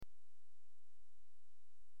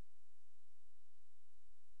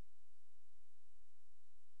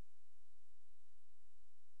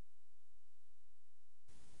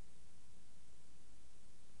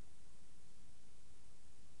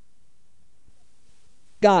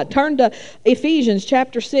God. Turn to Ephesians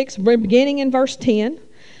chapter 6, beginning in verse 10,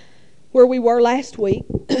 where we were last week.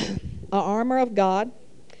 Our armor of God.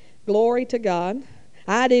 Glory to God.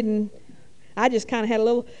 I just kind of had a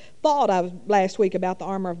little thought last week about the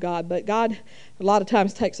armor of God, but God a lot of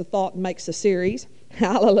times takes a thought and makes a series.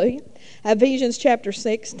 Hallelujah. Ephesians chapter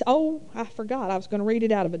 6. Oh, I forgot. I was going to read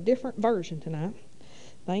it out of a different version tonight.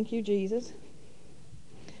 Thank you, Jesus.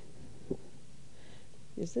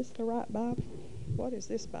 Is this the right Bible? What is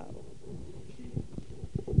this Bible?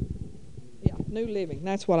 Yeah, New Living.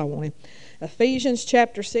 That's what I wanted. Ephesians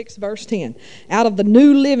chapter 6, verse 10. Out of the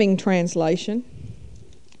New Living Translation.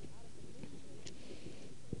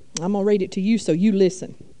 I'm going to read it to you so you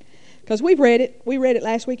listen. Because we read it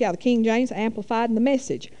last week out of the King James, Amplified, and the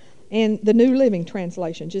Message. And the New Living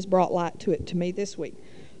Translation just brought light to it to me this week.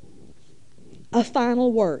 A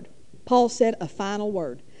final word. Paul said a final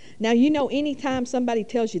word. Now, you know, anytime somebody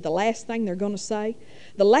tells you the last thing they're going to say,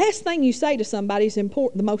 the last thing you say to somebody is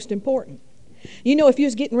important, the most important. You know, if you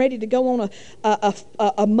was getting ready to go on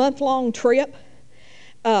a month-long trip,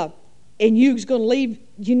 and you was going to leave,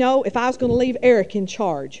 you know, if I was going to leave Eric in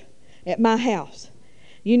charge at my house,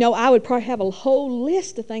 you know, I would probably have a whole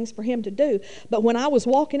list of things for him to do. But when I was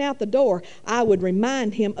walking out the door, I would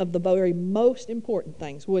remind him of the very most important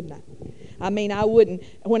things, wouldn't I? I mean, I wouldn't,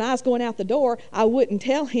 when I was going out the door, I wouldn't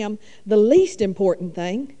tell him the least important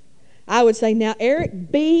thing. I would say, now,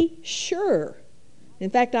 Eric, be sure.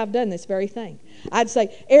 In fact, I've done this very thing. I'd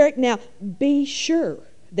say, Eric, now, be sure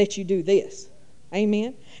that you do this.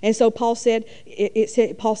 Amen? And so Paul said,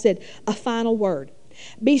 a final word.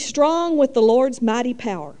 Be strong with the Lord's mighty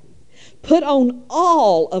power. Put on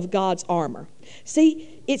all of God's armor.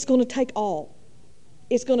 See, it's going to take all.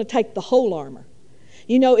 It's going to take the whole armor.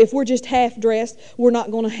 You know, if we're just half dressed, we're not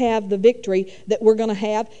going to have the victory that we're going to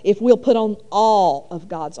have if we'll put on all of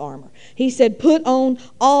God's armor. He said, put on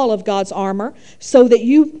all of God's armor so that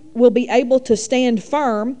you will be able to stand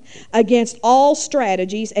firm against all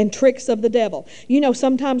strategies and tricks of the devil. You know,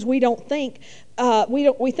 sometimes we don't think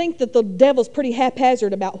we think that the devil's pretty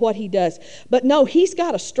haphazard about what he does. But no, he's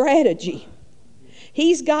got a strategy.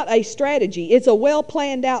 He's got a strategy. It's a well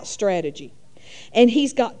planned out strategy. And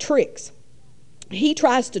he's got tricks. He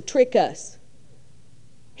tries to trick us.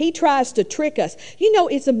 He tries to trick us. You know,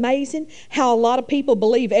 it's amazing how a lot of people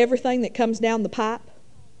believe everything that comes down the pipe.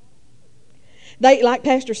 They, like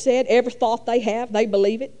Pastor said, every thought they have, they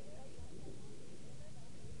believe it.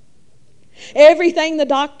 Everything the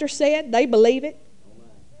doctor said, they believe it.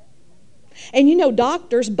 And you know,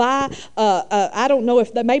 doctors buy, I don't know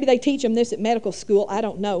if, maybe they teach them this at medical school, I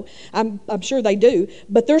don't know. I'm sure they do.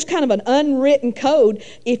 But there's kind of an unwritten code.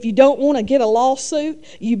 If you don't want to get a lawsuit,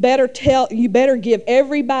 you better give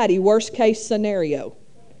everybody worst case scenario.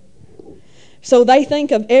 So they think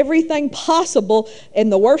of everything possible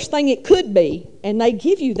and the worst thing it could be, and they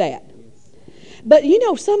give you that. But you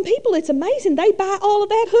know, some people, it's amazing, they buy all of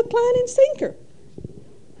that hook, line, and sinker.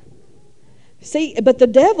 See, but the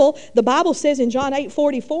devil, the Bible says in John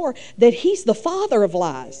 8:44 that he's the father of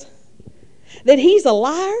lies. That he's a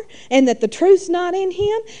liar and that the truth's not in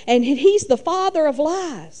him, and he's the father of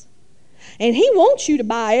lies. And he wants you to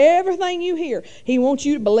buy everything you hear. He wants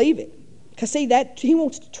you to believe it. Because see, that he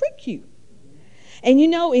wants to trick you. And you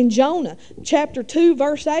know, in Jonah chapter 2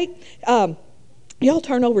 verse 8, y'all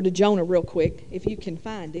turn over to Jonah real quick if you can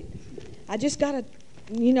find it. I just got to,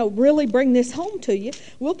 you know, really bring this home to you.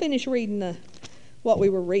 We'll finish reading what we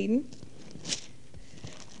were reading,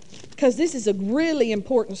 because this is a really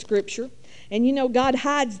important scripture. And you know, God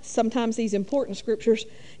hides sometimes these important scriptures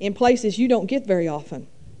in places you don't get very often.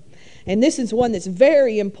 And this is one that's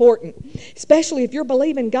very important, especially if you're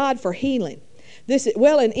believing God for healing.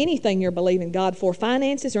 In anything you're believing God for,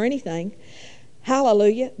 finances or anything.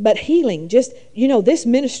 Hallelujah. But healing, just, you know, this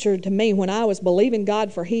ministered to me when I was believing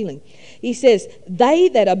God for healing. He says, they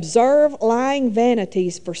that observe lying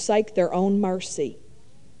vanities forsake their own mercy.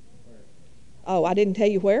 Oh, I didn't tell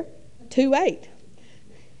you where? 2:8.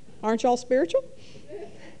 Aren't y'all spiritual?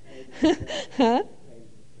 Huh?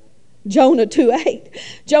 Jonah 2:8.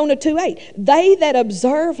 Jonah 2:8. They that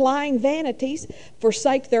observe lying vanities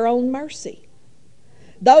forsake their own mercy.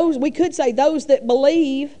 Those, we could say, those that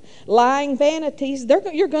believe lying vanities,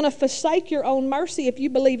 you're going to forsake your own mercy if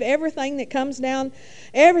you believe everything that comes down,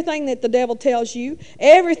 everything that the devil tells you,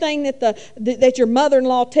 everything that your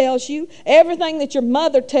mother-in-law tells you, everything that your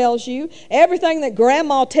mother tells you, everything that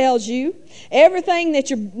grandma tells you, everything that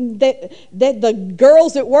the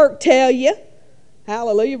girls at work tell you.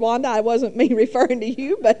 Hallelujah, Wanda, it wasn't me referring to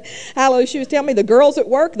you, but hallelujah, she was telling me the girls at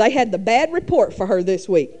work, they had the bad report for her this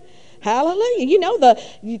week. Hallelujah.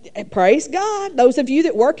 Praise God. Those of you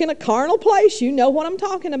that work in a carnal place, you know what I'm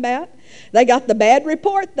talking about. They got the bad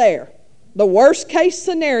report there. The worst case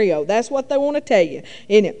scenario. That's what they want to tell you,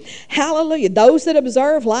 isn't it? Hallelujah. Those that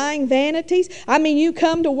observe lying vanities. You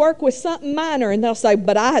come to work with something minor and they'll say,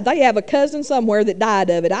 but they have a cousin somewhere that died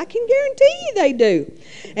of it. I can guarantee you they do.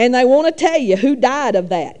 And they want to tell you who died of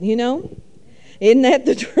that, Isn't that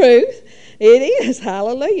the truth? It is.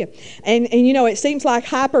 Hallelujah. And it seems like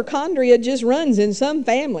hypochondria just runs in some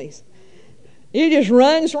families. It just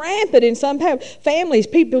runs rampant in some families.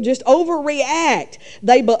 People just overreact.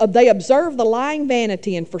 They observe the lying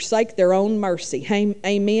vanity and forsake their own mercy.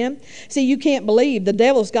 Amen. See, you can't believe the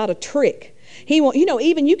devil's got a trick. He won't.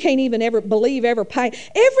 Even you can't even ever believe every pain.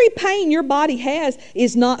 Every pain your body has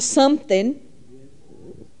is not something.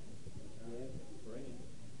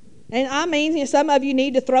 And some of you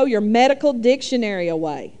need to throw your medical dictionary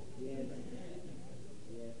away.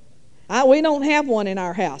 We don't have one in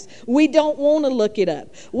our house. We don't want to look it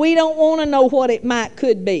up. We don't want to know what it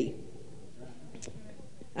could be.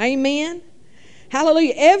 Amen.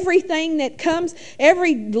 Hallelujah. Everything that comes,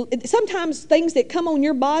 sometimes things that come on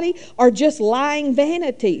your body are just lying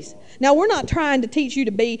vanities. Now, we're not trying to teach you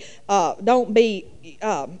to be, don't be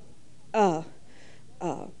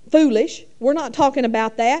foolish. We're not talking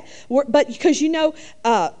about that. But you don't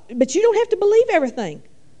have to believe everything.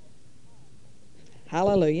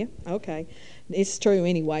 Hallelujah. Okay. It's true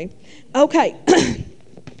anyway. Okay.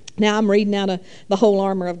 Now I'm reading out of the whole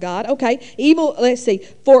armor of God. Okay. Evil, let's see.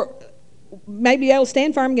 For maybe able to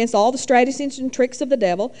stand firm against all the strategies and tricks of the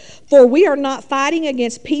devil. For we are not fighting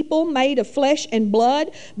against people made of flesh and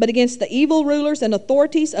blood, but against the evil rulers and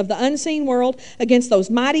authorities of the unseen world, against those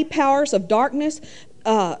mighty powers of darkness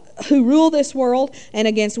who rule this world, and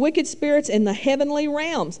against wicked spirits in the heavenly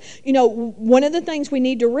realms. One of the things we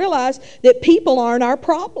need to realize that people aren't our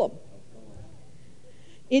problem.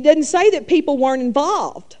 It doesn't say that people weren't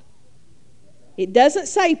involved. It doesn't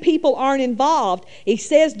say people aren't involved. It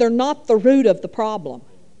says they're not the root of the problem.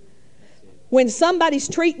 When somebody's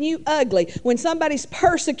treating you ugly, when somebody's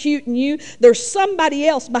persecuting you, there's somebody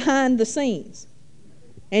else behind the scenes.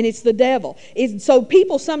 And it's the devil. So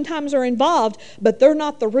people sometimes are involved, but they're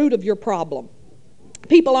not the root of your problem.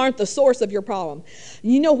 People aren't the source of your problem.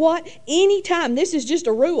 You know what? Anytime, this is just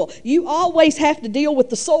a rule, you always have to deal with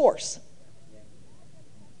the source.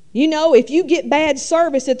 If you get bad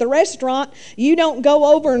service at the restaurant, you don't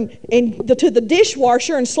go over to the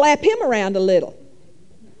dishwasher and slap him around a little.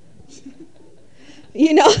 Do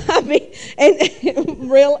you know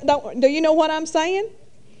what I'm saying?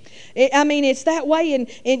 It's that way,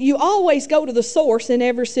 and you always go to the source in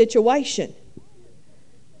every situation.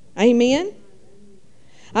 Amen?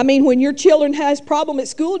 When your children has a problem at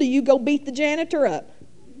school, do you go beat the janitor up?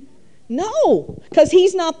 No, because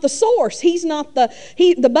he's not the source.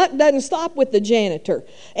 The buck doesn't stop with the janitor.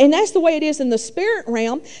 And that's the way it is in the spirit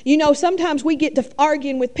realm. Sometimes we get to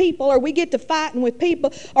arguing with people, or we get to fighting with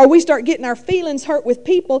people, or we start getting our feelings hurt with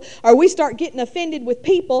people, or we start getting offended with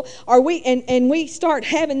people, or we start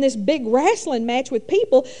having this big wrestling match with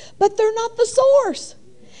people, but they're not the source.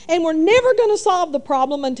 And we're never going to solve the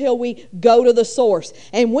problem until we go to the source.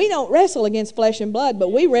 And we don't wrestle against flesh and blood,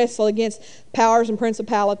 but we wrestle against powers and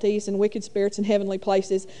principalities and wicked spirits in heavenly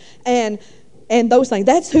places and those things.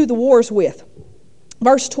 That's who the war's with.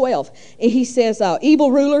 Verse 12, he says,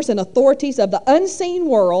 evil rulers and authorities of the unseen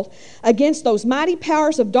world against those mighty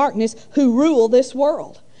powers of darkness who rule this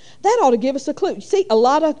world. That ought to give us a clue. You see, a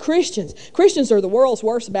lot of Christians are the world's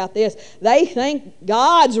worst about this. They think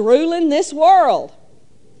God's ruling this world.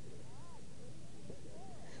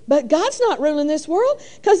 But God's not ruling this world,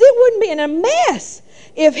 because it wouldn't be in a mess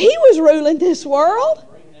if He was ruling this world.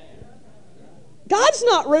 God's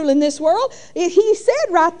not ruling this world. He said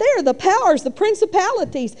right there, the powers, the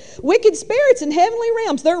principalities, wicked spirits in heavenly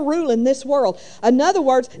realms, they're ruling this world. In other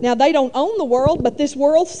words, now they don't own the world, but this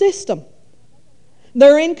world system.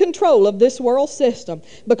 They're in control of this world system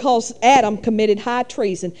because Adam committed high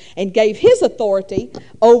treason and gave his authority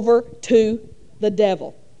over to the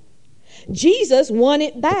devil. Jesus won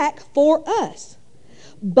it back for us.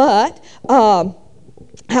 But,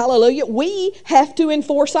 hallelujah, we have to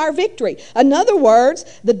enforce our victory. In other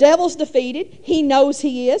words, the devil's defeated. He knows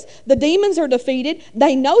he is. The demons are defeated.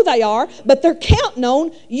 They know they are, but they're counting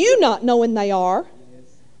on you not knowing they are.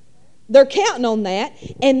 They're counting on that,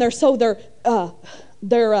 and they're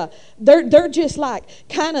just like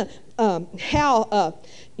kind of how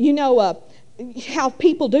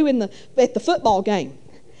people do at the football game.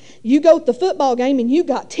 You go to the football game and you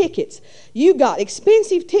got tickets. You got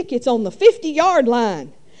expensive tickets on the 50-yard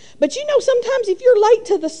line. But sometimes if you're late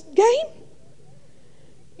to the game,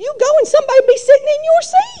 You go and somebody will be sitting in your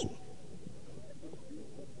seat.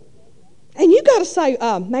 And you got to say,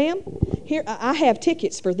 ma'am, here, I have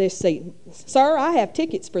tickets for this seat. Sir, I have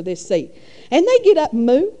tickets for this seat. And they get up and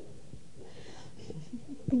move.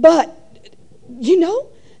 But,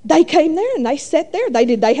 they came there and they sat there.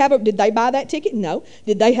 Did they buy that ticket? No.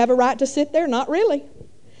 Did they have a right to sit there? Not really.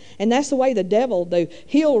 And that's the way the devil will do.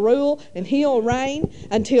 He'll rule and he'll reign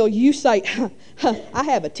until you say, I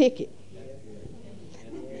have a ticket.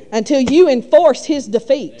 Until you enforce his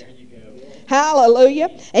defeat. Hallelujah.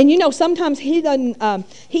 And sometimes he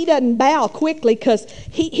doesn't bow quickly because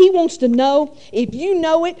he wants to know if you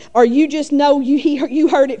know it or you just know you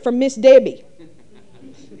heard it from Miss Debbie.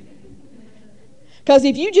 Because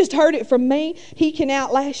if you just heard it from me, he can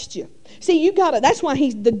outlast you. See, you got to. That's why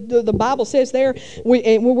the Bible says there,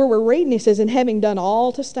 where we're reading, it says, "And having done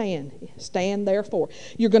all to stand therefore."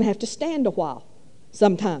 You're going to have to stand a while.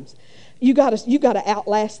 Sometimes, you got to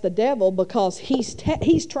outlast the devil because he's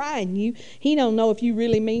trying you. He don't know if you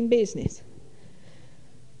really mean business.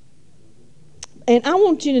 And I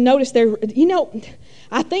want you to notice there.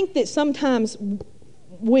 I think that sometimes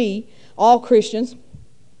we, all Christians,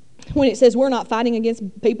 when it says we're not fighting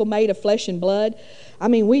against people made of flesh and blood,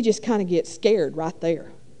 we just kind of get scared right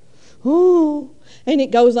there. Oh, and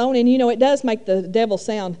it goes on, and it does make the devil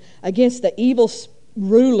sound against the evil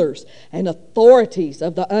rulers and authorities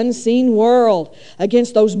of the unseen world,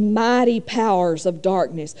 against those mighty powers of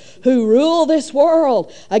darkness who rule this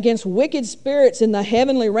world, against wicked spirits in the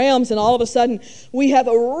heavenly realms, and all of a sudden we have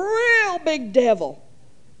a real big devil.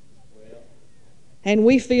 And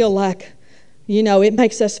we feel like, it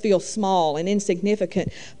makes us feel small and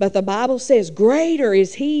insignificant. But the Bible says, greater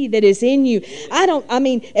is he that is in you.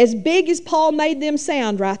 As big as Paul made them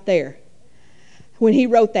sound right there when he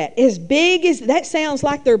wrote that. As big as, that sounds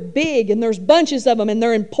like they're big and there's bunches of them and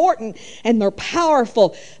they're important and they're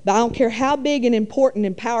powerful. But I don't care how big and important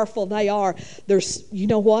and powerful they are. There's,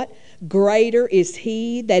 what? Greater is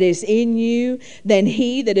he that is in you than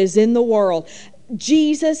he that is in the world.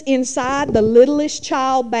 Jesus inside the littlest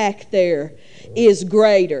child back there is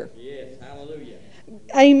greater. Yes, hallelujah.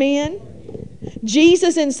 Amen.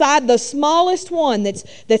 Jesus inside the smallest one that's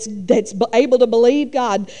able to believe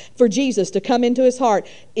God for Jesus to come into his heart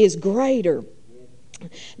is greater.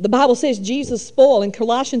 The Bible says Jesus spoiled. In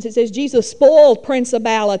Colossians it says Jesus spoiled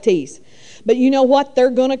principalities. But you know what? They're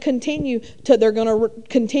going to continue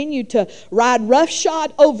to ride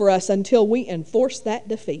roughshod over us until we enforce that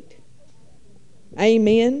defeat.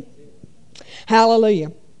 Amen.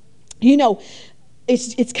 Hallelujah.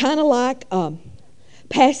 It's kind of like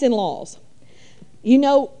passing laws.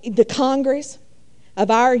 The Congress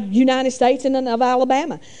of our United States and of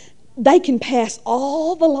Alabama, they can pass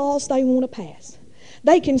all the laws they want to pass.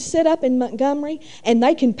 They can sit up in Montgomery and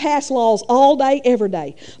they can pass laws all day, every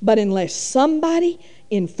day. But unless somebody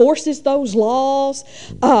enforces those laws,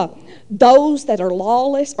 those that are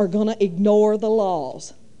lawless are going to ignore the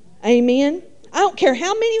laws. Amen. I don't care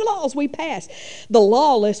how many laws we pass. The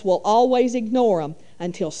lawless will always ignore them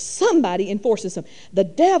until somebody enforces them. The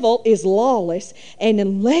devil is lawless, and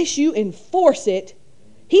unless you enforce it,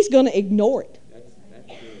 he's going to ignore it.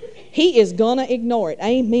 He is going to ignore it.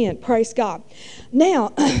 Amen. Praise God.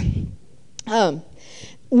 Now, the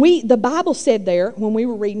Bible said there when we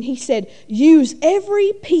were reading, he said, use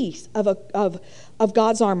every piece of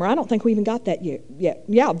God's armor. I don't think we even got that yet.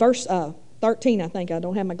 Yeah, verse 13, I think. I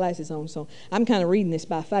don't have my glasses on, so I'm kind of reading this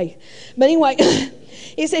by faith. But anyway,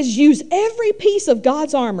 it says, use every piece of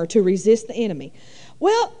God's armor to resist the enemy.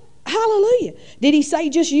 Well, hallelujah. Did he say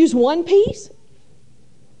just use one piece?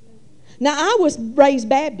 Now, I was raised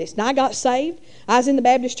Baptist, and I got saved. I was in the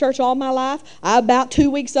Baptist church all my life. About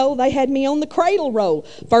 2 weeks old, they had me on the cradle roll.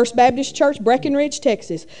 First Baptist Church, Breckenridge,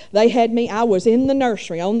 Texas. They had me, I was in the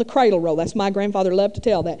nursery on the cradle roll. That's my grandfather loved to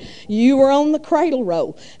tell that. You were on the cradle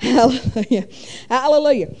roll. Hallelujah.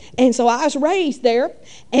 Hallelujah. And so I was raised there,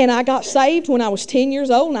 and I got saved when I was 10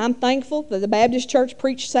 years old, and I'm thankful that the Baptist church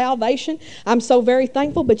preached salvation. I'm so very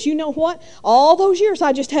thankful. But you know what? All those years,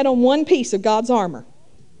 I just had on one piece of God's armor.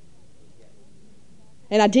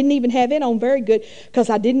 And I didn't even have it on very good because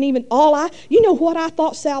I didn't even, you know what I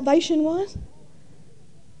thought salvation was?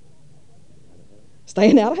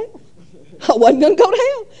 Staying out of hell. I wasn't going to go to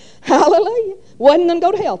hell. Hallelujah. Wasn't going to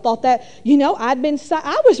go to hell. Thought that,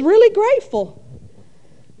 I was really grateful.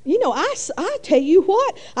 I tell you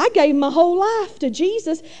what, I gave my whole life to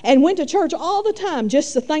Jesus and went to church all the time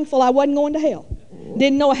just so thankful I wasn't going to hell.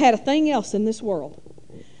 Didn't know I had a thing else in this world.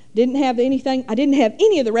 Didn't have anything, I didn't have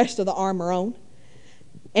any of the rest of the armor on.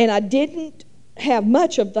 And I didn't have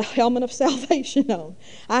much of the helmet of salvation on.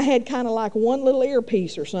 I had kind of like one little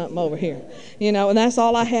earpiece or something over here, and that's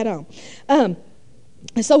all I had on.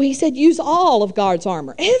 So he said, use all of God's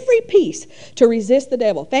armor, every piece, to resist the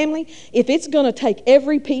devil. Family, if it's going to take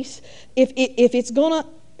every piece,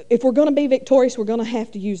 if we're going to be victorious, we're going to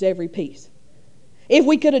have to use every piece. If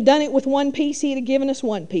we could have done it with one piece, he'd have given us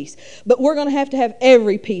one piece. But we're going to have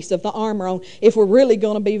every piece of the armor on if we're really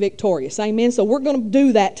going to be victorious. Amen? So we're going to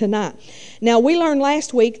do that tonight. Now, we learned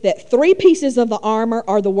last week that 3 pieces of the armor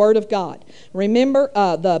are the Word of God. Remember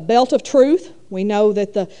the belt of truth. We know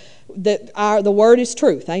that the Word is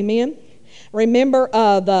truth. Amen? Remember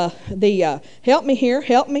help me here.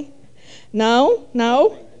 Help me. No.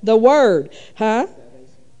 The Word. Huh?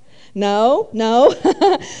 No.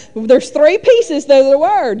 There's 3 pieces to the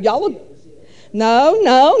Word. Y'all will... No,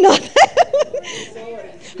 not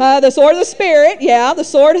that. The sword of the Spirit. Yeah, the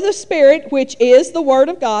sword of the Spirit, which is the Word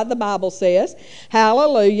of God, the Bible says.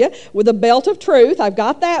 Hallelujah. With the belt of truth. I've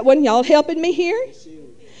got that one. Y'all helping me here?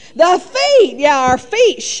 The feet, our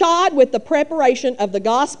feet shod with the preparation of the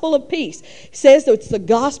gospel of peace. It says that it's the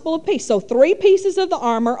gospel of peace. So 3 pieces of the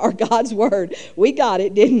armor are God's word. We got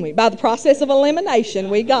it, didn't we? By the process of elimination,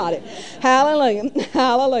 we got it. Hallelujah,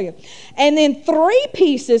 hallelujah. And then 3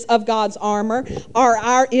 pieces of God's armor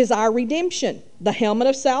is our redemption. The helmet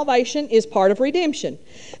of salvation is part of redemption.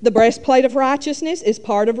 The breastplate of righteousness is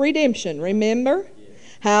part of redemption. Remember?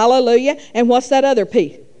 Hallelujah. And what's that other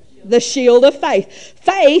piece? The shield of faith.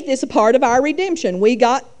 Faith is a part of our redemption. We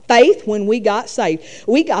got faith when we got saved.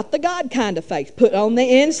 We got the God kind of faith put on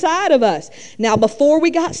the inside of us. Now, before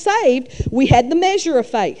we got saved, we had the measure of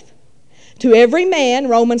faith. To every man,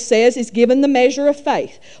 Romans says, is given the measure of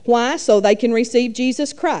faith. Why? So they can receive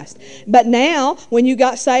Jesus Christ. But now, when you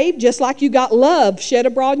got saved, just like you got love shed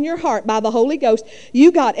abroad in your heart by the Holy Ghost,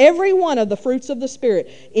 you got every one of the fruits of the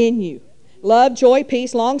Spirit in you. Love, joy,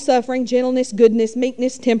 peace, long-suffering, gentleness, goodness,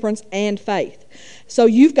 meekness, temperance, and faith. So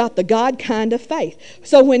you've got the God kind of faith.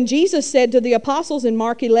 So when Jesus said to the apostles in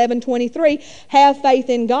Mark 11:23, have faith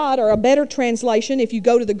in God, or a better translation, if you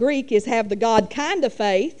go to the Greek, is have the God kind of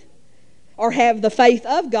faith, or have the faith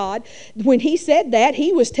of God. When he said that,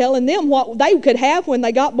 he was telling them what they could have when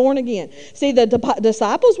they got born again. See, the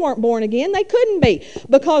disciples weren't born again. They couldn't be,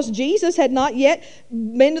 because Jesus had not yet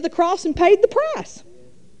been to the cross and paid the price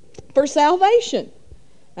for salvation.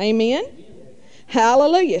 Amen?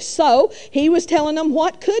 Hallelujah. So he was telling them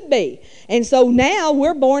what could be. And so now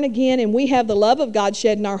we're born again and we have the love of God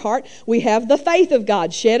shed in our heart. We have the faith of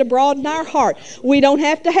God shed abroad in our heart. We don't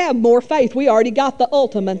have to have more faith. We already got the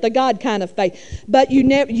ultimate, the God kind of faith. But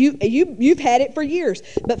you've had it for years.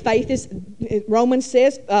 But faith is, Romans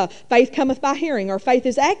says, faith cometh by hearing, or faith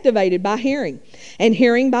is activated by hearing. And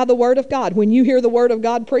hearing by the Word of God. When you hear the Word of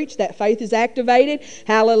God preached, that faith is activated.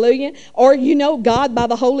 Hallelujah. Or God by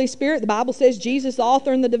the Holy Spirit. The Bible says Jesus, the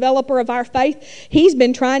author and the developer of our faith, He's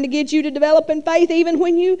been trying to get you to develop in faith even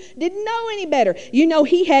when you didn't know any better.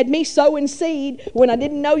 He had me sowing seed when I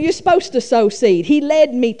didn't know you're supposed to sow seed. He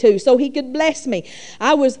led me to, so He could bless me.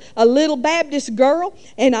 I was a little Baptist girl,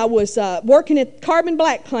 and I was working at Carbon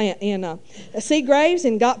Black plant in Seagraves,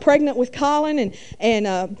 and got pregnant with Colin,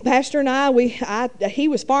 and Pastor and he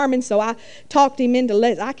was farming, so I talked him into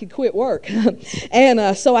I could quit work.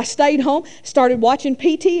 And so I stayed home, started watching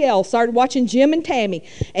PTL, started watching Jim and Tammy.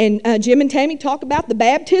 And Jim and Tammy talk about the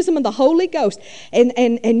baptism of the Holy Ghost. And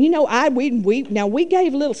we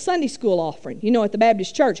gave a little Sunday school offering, at the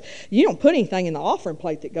Baptist church. You don't put anything in the offering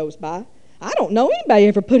plate that goes by. I don't know anybody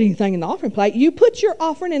ever put anything in the offering plate. You put your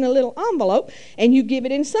offering in a little envelope and you give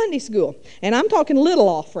it in Sunday school. And I'm talking little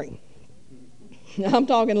offering. I'm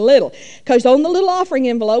talking little. Because on the little offering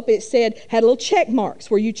envelope, it had little check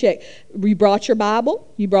marks where you check. You brought your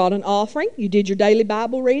Bible, you brought an offering, you did your daily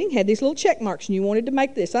Bible reading, had these little check marks, and you wanted to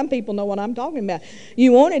make this. Some people know what I'm talking about.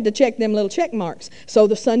 You wanted to check them little check marks so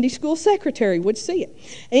the Sunday school secretary would see it.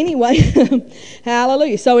 Anyway,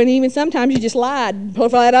 hallelujah. So, and even sometimes you just lied,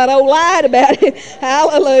 flat out lied about it.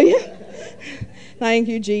 Hallelujah. Thank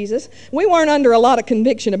you, Jesus. We weren't under a lot of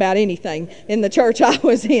conviction about anything in the church I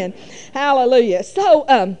was in. Hallelujah.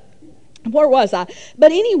 So, where was I?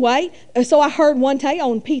 But anyway, so I heard one day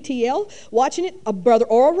on PTL, watching it, Brother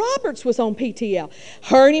Oral Roberts was on PTL.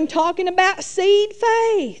 Heard him talking about seed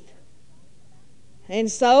faith. And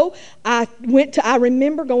so I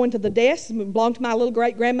remember going to the desk. It belonged to my little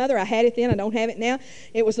great-grandmother. I had it then. I don't have it now.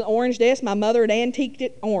 It was an orange desk. My mother had antiqued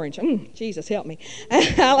it orange. Jesus, help me.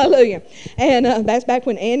 Hallelujah. And that's back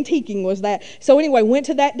when antiquing was that. So anyway, went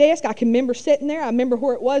to that desk. I can remember sitting there. I remember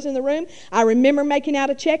where it was in the room. I remember making out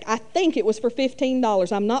a check. I think it was for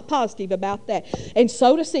 $15. I'm not positive about that. And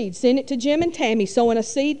sowed a seed. Sent it to Jim and Tammy, sowing a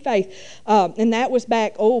seed faith. And that was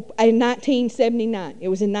back, in 1979. It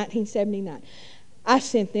was in 1979. I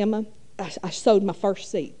sent them I sowed my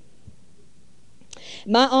first seed.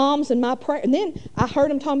 My alms and my prayer. And then I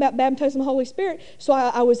heard them talking about baptizing the Holy Spirit, so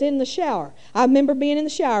I was in the shower. I remember being in the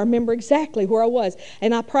shower. I remember exactly where I was.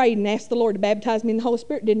 And I prayed and asked the Lord to baptize me in the Holy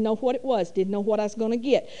Spirit. Didn't know what it was. Didn't know what I was going to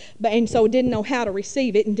get. And so didn't know how to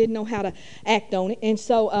receive it and didn't know how to act on it. And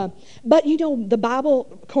so, but you know, the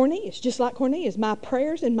Bible, Cornelius, just like Cornelius, my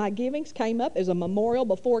prayers and my givings came up as a memorial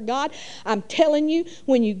before God. I'm telling you,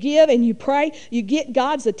 when you give and you pray, you get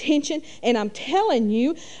God's attention. And I'm telling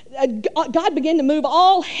you, God began to move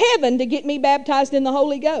all heaven to get me baptized in the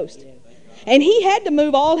Holy Ghost. And he had to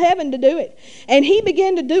move all heaven to do it. And he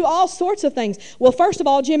began to do all sorts of things. Well, first of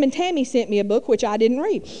all, Jim and Tammy sent me a book, which I didn't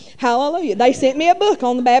read. Hallelujah. They sent me a book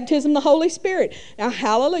on the baptism of the Holy Spirit. Now,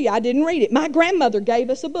 hallelujah, I didn't read it. My grandmother gave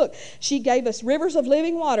us a book. She gave us Rivers of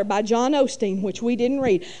Living Water by John Osteen, which we didn't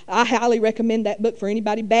read. I highly recommend that book for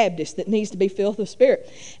anybody Baptist that needs to be filled with the Spirit.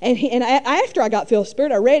 And after I got filled with the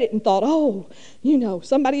Spirit, I read it and thought, oh, you know,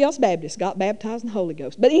 somebody else Baptist got baptized in the Holy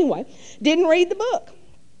Ghost. But anyway, didn't read the book.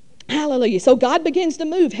 Hallelujah. So God begins to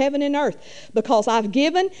move heaven and earth because I've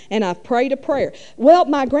given and I've prayed a prayer. Well,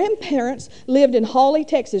 my grandparents lived in Hawley,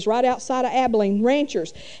 Texas, right outside of Abilene,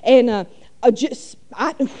 ranchers. And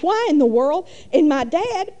why in the world? And my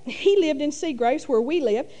dad, he lived in Seagraves where we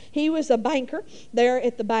live. He was a banker there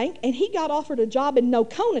at the bank, and he got offered a job in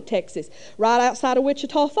Nocona, Texas, right outside of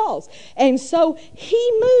Wichita Falls. And so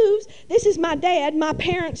he moves. This is my dad, my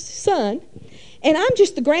parents' son, and I'm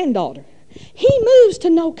just the granddaughter. He moves to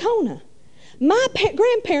Nocona. My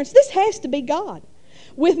grandparents, this has to be God.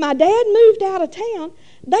 With my dad moved out of town,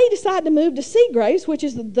 they decided to move to Seagraves, which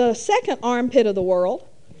is the second armpit of the world.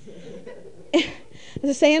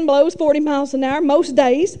 The sand blows 40 miles an hour most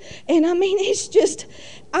days. And I mean, it's just,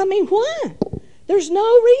 why? There's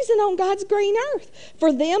no reason on God's green earth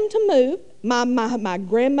for them to move. My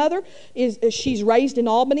grandmother, she's raised in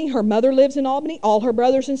Albany. Her mother lives in Albany. All her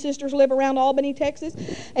brothers and sisters live around Albany, Texas.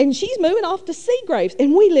 And she's moving off to Seagraves.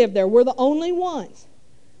 And we live there. We're the only ones.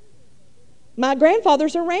 My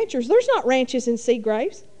grandfathers are ranchers. There's not ranches in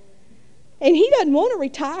Seagraves. And he doesn't want to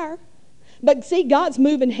retire. But see, God's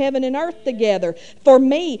moving heaven and earth together. For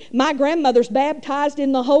me, my grandmother's baptized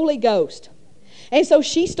in the Holy Ghost. And so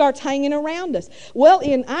she starts hanging around us. Well,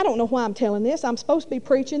 I don't know why I'm telling this. I'm supposed to be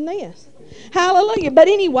preaching this. Hallelujah. But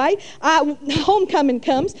anyway, homecoming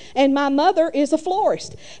comes, and my mother is a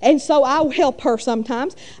florist. And so I'll help her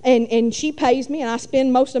sometimes. And she pays me, and I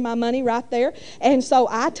spend most of my money right there. And so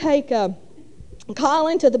I take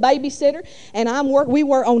Colin to the babysitter, and we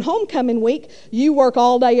work on homecoming week. You work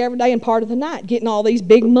all day, every day, and part of the night, getting all these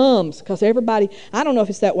big mums. Because everybody, I don't know if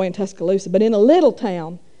it's that way in Tuscaloosa, but in a little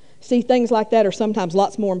town, see, things like that are sometimes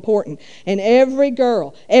lots more important. And every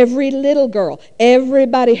girl, every little girl,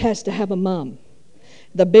 everybody has to have a mum.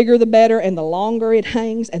 The bigger the better, and the longer it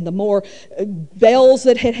hangs, and the more bells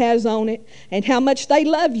that it has on it. And how much they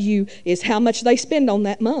love you is how much they spend on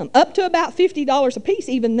that mum. Up to about $50 a piece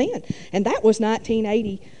even then. And that was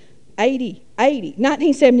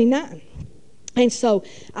 1979. And so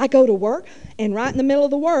I go to work, and right in the middle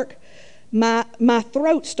of the work, my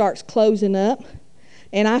throat starts closing up.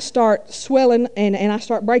 And I start swelling, and I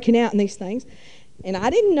start breaking out in these things. And I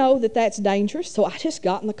didn't know that that's dangerous, so I just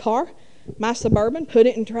got in the car, my Suburban, put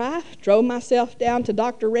it in drive, drove myself down to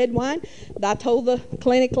Dr. Redwine. I told the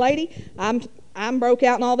clinic lady, I'm broke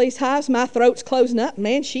out in all these hives, my throat's closing up.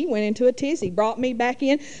 Man, she went into a tizzy, brought me back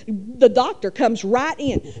in. The doctor comes right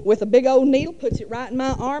in with a big old needle, puts it right in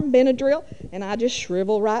my arm, Benadryl, and I just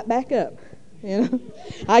shrivel right back up. You know,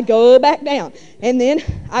 I go back down, and then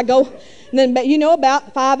I go. And then,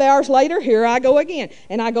 about 5 hours later, here I go again.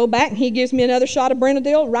 And I go back, and he gives me another shot of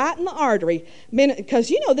Benadryl right in the artery. Because,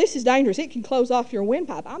 this is dangerous. It can close off your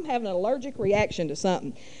windpipe. I'm having an allergic reaction to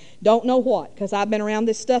something. Don't know what, because I've been around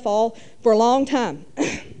this stuff for a long time.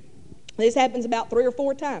 This happens about 3 or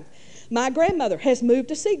 4 times. My grandmother has moved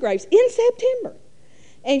to Seagraves in September.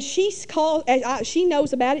 And she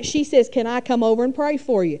knows about it. She says, "Can I come over and pray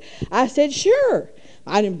for you?" I said, "Sure."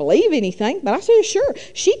 I didn't believe anything, but I said, "Sure."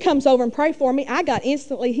 She comes over and pray for me. I got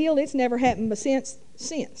instantly healed. It's never happened since.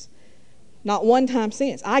 Not one time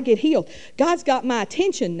since. I get healed. God's got my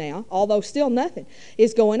attention now, although still nothing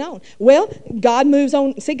is going on. Well, God moves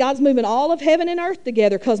on. See, God's moving all of heaven and earth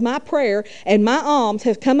together because my prayer and my alms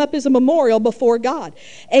have come up as a memorial before God.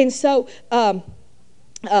 And so,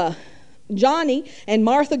 Johnny and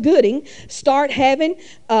Martha Gooding start having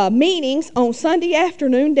meetings on Sunday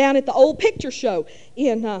afternoon down at the old picture show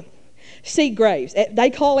in Seagraves. They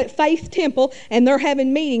call it Faith Temple, and they're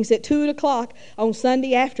having meetings at 2 o'clock on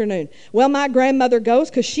Sunday afternoon. Well, my grandmother goes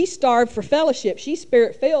because she's starved for fellowship. She's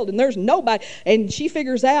spirit-filled, and there's nobody, and she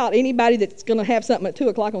figures out anybody that's going to have something at 2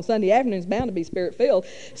 o'clock on Sunday afternoon is bound to be spirit-filled.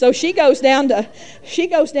 So she goes down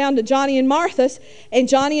to Johnny and Martha's, and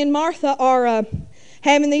Johnny and Martha are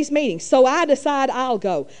having these meetings. So I decide I'll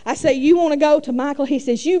go. I say, you want to go to Michael? He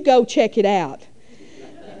says, you go check it out.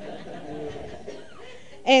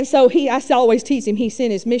 And so I always tease him, he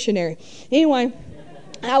sent his missionary. Anyway,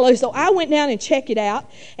 so I went down and checked it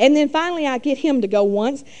out. And then finally I get him to go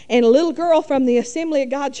once. And a little girl from the Assembly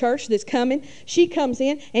of God church that's coming, she comes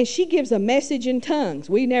in and she gives a message in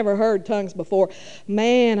tongues. We never heard tongues before.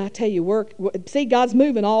 Man, I tell you, see, God's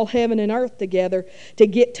moving all heaven and earth together to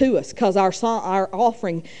get to us because our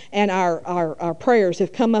offering and our prayers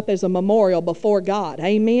have come up as a memorial before God.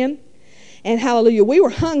 Amen? And hallelujah, we were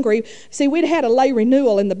hungry. See, we'd had a lay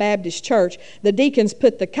renewal in the Baptist church. The deacons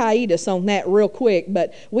put the quietus on that real quick,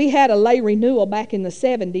 but we had a lay renewal back in the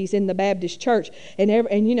 70s in the Baptist church.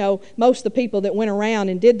 And you know, most of the people that went around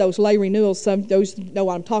and did those lay renewals, those know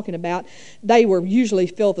what I'm talking about, they were usually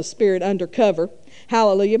filled with the Spirit undercover.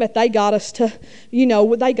 Hallelujah. But they got us to,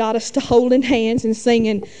 holding hands and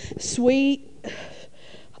singing sweet,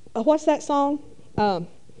 what's that song?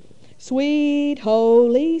 Sweet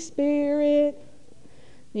Holy Spirit.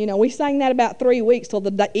 You know, we sang that about 3 weeks till the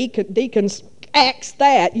deacons axed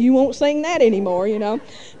that. You won't sing that anymore, you know.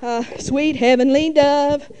 Sweet Heavenly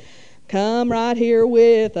Dove, come right here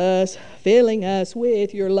with us, filling us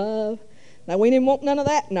with your love. Now, we didn't want none of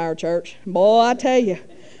that in our church. Boy, I tell you.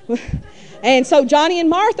 And so Johnny and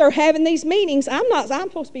Martha are having these meetings. I'm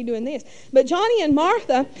supposed to be doing this. But Johnny and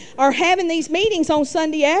Martha are having these meetings on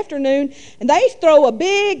Sunday afternoon, and they throw I'm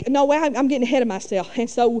getting ahead of myself. And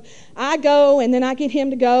so I go, and then I get him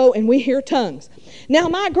to go, and we hear tongues. Now,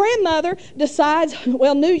 my grandmother decides,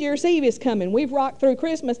 well, New Year's Eve is coming. We've rocked through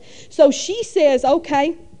Christmas. So she says,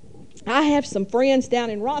 okay, I have some friends down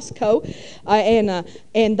in Roscoe, and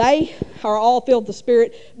they are all filled with the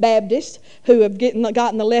Spirit Baptists who have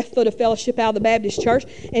gotten the left foot of fellowship out of the Baptist church.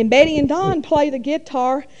 And Betty and Don play the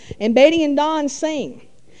guitar, and Betty and Don sing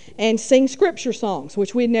scripture songs,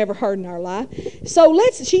 which we'd never heard in our life. So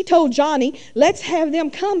she told Johnny, let's have them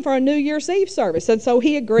come for a New Year's Eve service. And so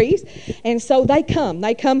he agrees. And so they come.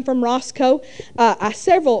 They come from Roscoe.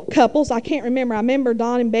 Several couples, I can't remember. I remember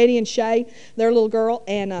Don and Betty and Shay, their little girl,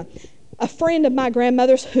 and a friend of my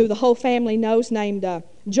grandmother's who the whole family knows named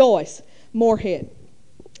Joyce Moorhead.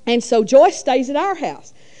 And so Joyce stays at our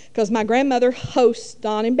house because my grandmother hosts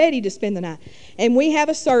Don and Betty to spend the night. And we have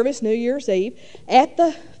a service New Year's Eve at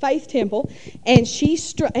the Faith Temple, and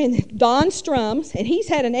Don strums, and he's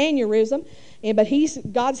had an aneurysm,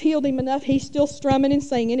 but God's healed him enough. He's still strumming and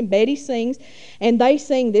singing, and Betty sings, and they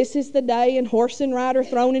sing "This Is the Day" and "Horse and Rider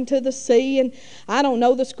Thrown into the Sea," and I don't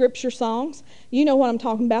know the scripture songs. You know what I'm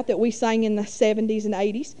talking about that we sang in the 70s and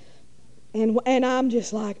 80s. And I'm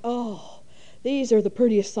just like, oh, these are the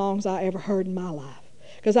prettiest songs I ever heard in my life.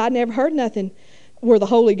 Because I'd never heard nothing where the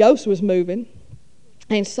Holy Ghost was moving.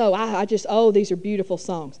 And so I just, these are beautiful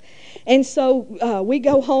songs. And so we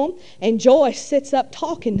go home, and Joyce sits up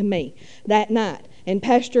talking to me that night. And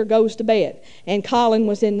Pastor goes to bed, and Colin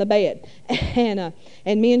was in the bed. And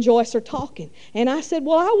me and Joyce are talking. And I said,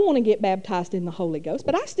 well, I want to get baptized in the Holy Ghost.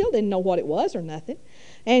 But I still didn't know what it was or nothing.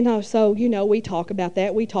 And so, we talk about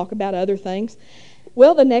that. We talk about other things.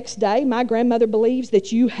 Well, the next day, my grandmother believes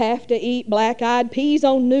that you have to eat black-eyed peas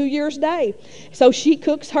on New Year's Day. So she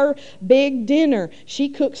cooks her big dinner. She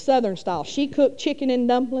cooks Southern style. She cooked chicken and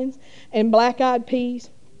dumplings and black-eyed peas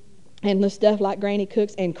and the stuff like Granny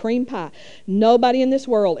cooks, and cream pie. Nobody in this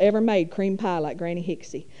world ever made cream pie like Granny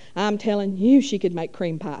Hicksey. I'm telling you, she could make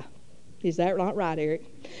cream pie. Is that not right, Eric?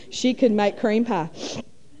 She could make cream pie.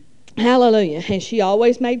 Hallelujah. And she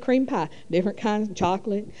always made cream pie. Different kinds of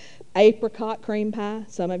chocolate, apricot cream pie.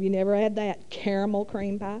 Some of you never had that. Caramel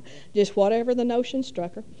cream pie. Just whatever the notion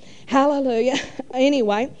struck her. Hallelujah.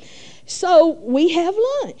 Anyway, so we have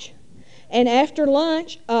lunch. And after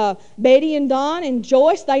lunch, Betty and Don and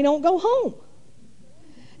Joyce, they don't go home.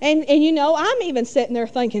 And I'm even sitting there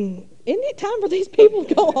thinking, isn't it time for these people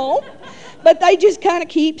to go home? But they just kind of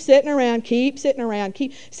keep sitting around.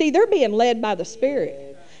 See, they're being led by the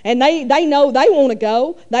Spirit. And they know they want to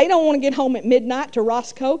go. They don't want to get home at midnight to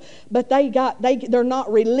Roscoe, but they're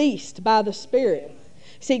not released by the Spirit.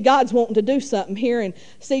 See, God's wanting to do something here in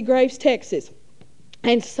Seagraves, Texas.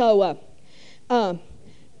 And so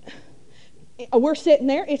we're sitting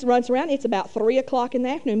there. It runs around. It's about 3 o'clock in the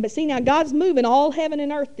afternoon. But see, now God's moving all heaven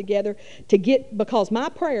and earth together because my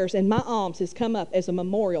prayers and my alms has come up as a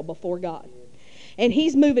memorial before God. And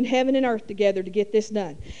He's moving heaven and earth together to get this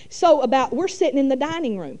done. So we're sitting in the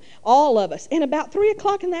dining room, all of us. And about 3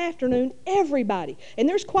 o'clock in the afternoon, everybody, and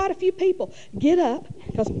there's quite a few people, get up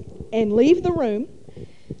and leave the room.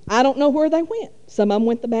 I don't know where they went. Some of them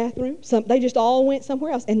went to the bathroom. They just all went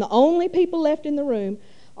somewhere else. And the only people left in the room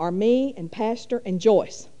are me and Pastor and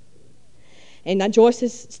Joyce. And now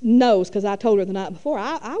Joyce knows, because I told her the night before,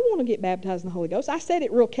 I want to get baptized in the Holy Ghost. I said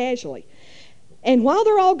it real casually. And while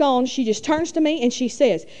they're all gone, she just turns to me and she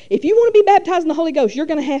says, if you want to be baptized in the Holy Ghost, you're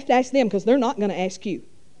going to have to ask them, because they're not going to ask you.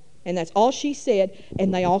 And that's all she said,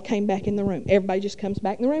 and they all came back in the room. Everybody just comes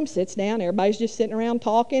back in the room, sits down. Everybody's just sitting around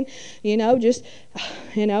talking, And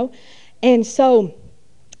so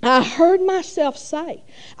I heard myself say,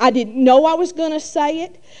 I didn't know I was going to say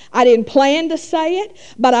it. I didn't plan to say it,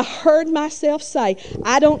 but I heard myself say,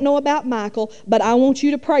 I don't know about Michael, but I want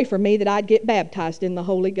you to pray for me that I'd get baptized in the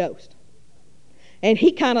Holy Ghost. And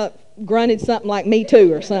he kind of grunted something like, me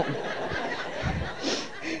too, or something.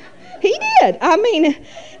 He did.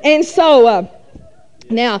 And so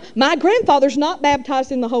now my grandfather's not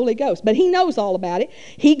baptized in the Holy Ghost, but he knows all about it.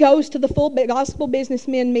 He goes to the full gospel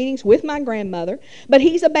businessmen meetings with my grandmother, but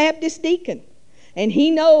he's a Baptist deacon, and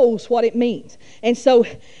he knows what it means. And so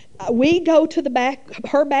we go to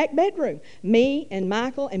her back bedroom, me and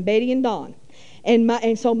Michael and Betty and Don.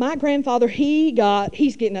 And so my grandfather, he's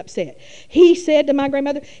getting upset. He said to my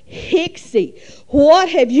grandmother, Hixie, what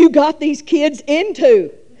have you got these kids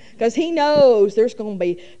into? Because he knows there's going to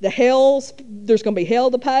be hell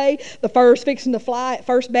to pay. The first fixing to fly at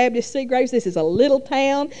First Baptist Seagraves. This is a little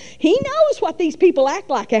town. He knows what these people act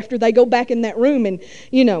like after they go back in that room, and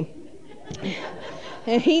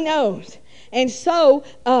and he knows. And so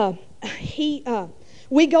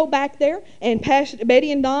we go back there, and Pastor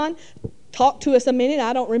Betty and Don talk to us a minute.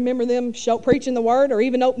 I don't remember them preaching the word or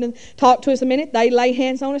even talk to us a minute. They lay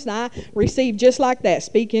hands on us, and I received just like that,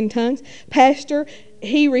 speak in tongues. Pastor,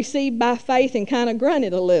 he received by faith and kind of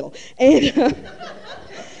grunted a little. And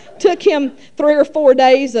took him 3 or 4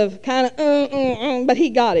 days of kind of, but he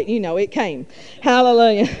got it. It came.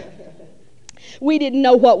 Hallelujah. We didn't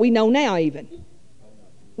know what we know now even.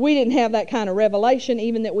 We didn't have that kind of revelation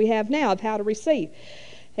even that we have now of how to receive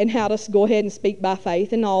and how to go ahead and speak by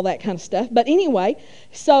faith and all that kind of stuff. But anyway,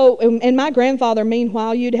 so, and my grandfather,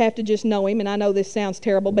 meanwhile, you'd have to just know him, and I know this sounds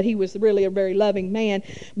terrible, but he was really a very loving man.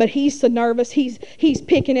 But he's so nervous. He's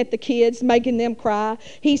picking at the kids, making them cry.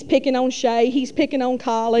 He's picking on Shay. He's picking on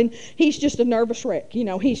Colin. He's just a nervous wreck.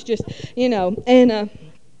 He's just, and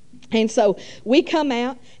so we come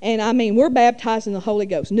out, and we're baptized in the Holy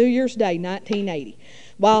Ghost, New Year's Day, 1980.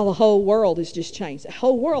 While the whole world has just changed. The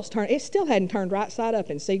whole world's turned. It still hadn't turned right side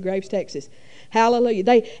up in Seagraves, Texas. Hallelujah.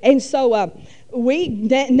 We're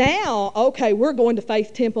going to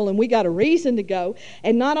Faith Temple, and we got a reason to go.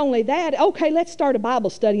 And not only that, let's start a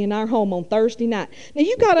Bible study in our home on Thursday night. Now,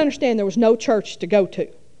 you got to understand there was no church to go to.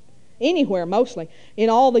 Anywhere, mostly.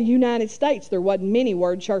 In all the United States, there wasn't many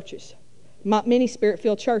word churches. Not many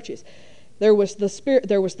Spirit-filled churches. There was the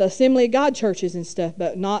Assembly of God churches and stuff,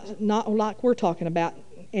 but not like we're talking about.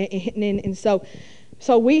 And so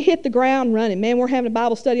we hit the ground running. Man, we're having a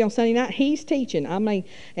Bible study on Sunday night. He's teaching.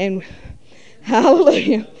 And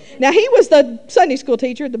hallelujah. Now, he was the Sunday school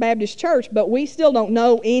teacher at the Baptist church, but we still don't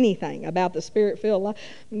know anything about the Spirit-filled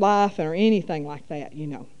life or anything like that,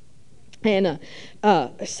 And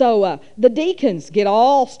so the deacons get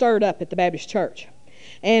all stirred up at the Baptist church.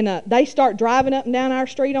 And they start driving up and down our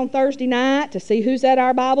street on Thursday night to see who's at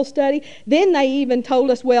our Bible study. Then they even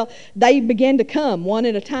told us, they began to come one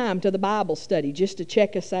at a time to the Bible study just to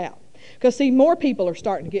check us out. Because, see, more people are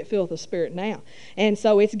starting to get filled with the Spirit now. And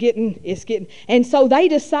so it's getting, and so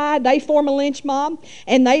they form a lynch mob,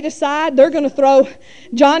 and they decide they're going to throw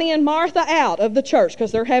Johnny and Martha out of the church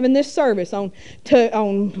because they're having this service on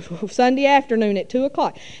Sunday afternoon at 2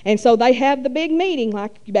 o'clock. And so they have the big meeting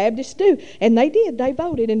like Baptists do. And they did. They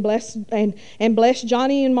voted and blessed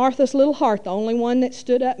Johnny and Martha's little heart. The only one that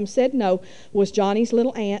stood up and said no was Johnny's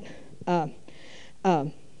little aunt,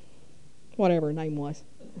 whatever her name was.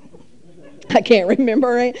 I can't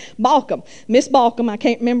remember her name. Balcom. Miss Balcom, I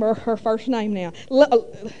can't remember her first name now.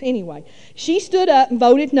 Anyway, she stood up and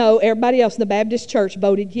voted no. Everybody else in the Baptist church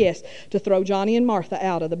voted yes to throw Johnny and Martha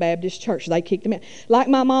out of the Baptist church. They kicked them out. Like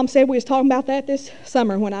my mom said, we was talking about that this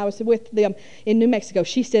summer when I was with them in New Mexico.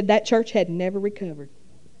 She said that church had never recovered.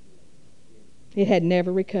 It had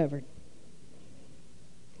never recovered.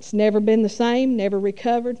 It's never been the same, never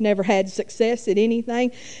recovered, never had success at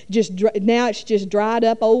anything. Now it's just dried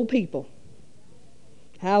up old people.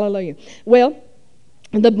 Hallelujah. Well,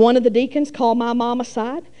 one of the deacons called my mom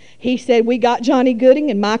aside. He said, we got Johnny Gooding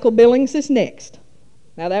and Michael Billings is next.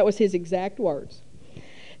 Now that was his exact words.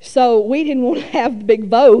 So we didn't want to have the big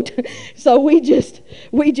vote, so we just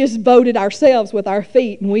voted ourselves with our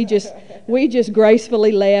feet, and we just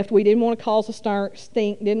gracefully left. We didn't want to cause a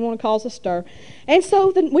didn't want to cause a stir, and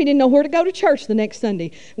so we didn't know where to go to church the next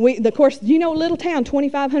Sunday. Of course, little town,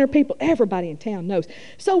 2,500 people, everybody in town knows.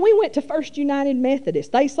 So we went to First United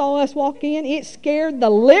Methodist. They saw us walk in. It scared the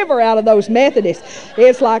liver out of those Methodists.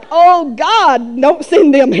 It's like, oh God, don't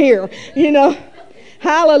send them here,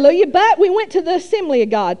 Hallelujah. But we went to the Assembly of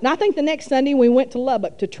God. And I think the next Sunday we went to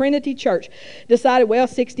Lubbock, to Trinity Church. Decided,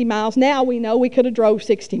 60 miles. Now we know we could have drove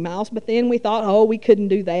 60 miles. But then we thought, we couldn't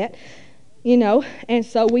do that. And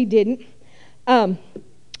so we didn't.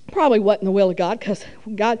 Probably wasn't the will of God, because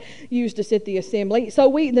God used us at the assembly.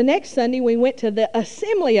 So the next Sunday we went to the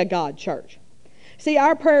Assembly of God church. See,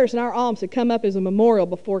 our prayers and our alms had come up as a memorial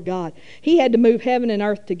before God. He had to move heaven and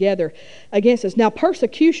earth together against us. Now,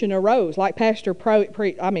 persecution arose, like Pastor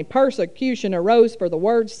persecution arose for the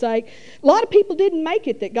word's sake. A lot of people didn't make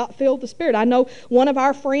it that got filled with the Spirit. I know one of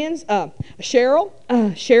our friends, Cheryl.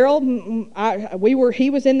 He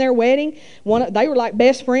was in their wedding. They were like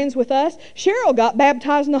best friends with us. Cheryl got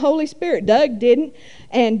baptized in the Holy Spirit. Doug didn't.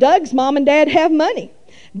 And Doug's mom and dad have money.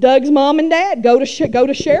 Doug's mom and dad go to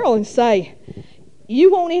Cheryl and say, you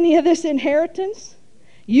want any of this inheritance?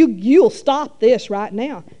 You'll stop this right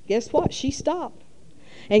now. Guess what? She stopped.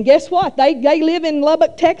 And guess what? They live in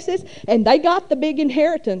Lubbock, Texas, and they got the big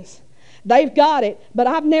inheritance. They've got it, but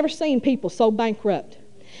I've never seen people so bankrupt.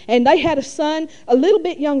 And they had a son a little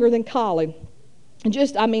bit younger than Colin.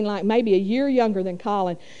 Like maybe a year younger than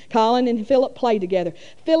Colin. Colin and Philip played together.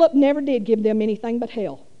 Philip never did give them anything but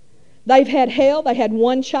hell. They've had hell. They had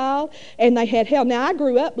one child, and they had hell. Now, I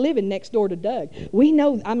grew up living next door to Doug. We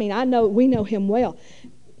know him well.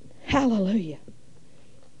 Hallelujah.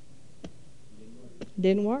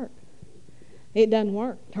 Didn't work. It doesn't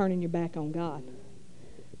work, turning your back on God.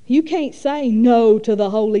 You can't say no to the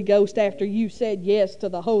Holy Ghost after you said yes to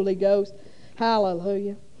the Holy Ghost.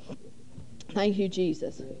 Hallelujah. Thank you,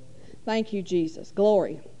 Jesus. Thank you, Jesus.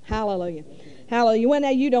 Glory. Hallelujah. Hallelujah. Well, now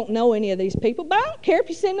you don't know any of these people, but I don't care if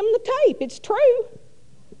you send them the tape. It's true.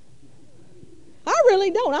 I really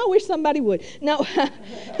don't. I wish somebody would. No,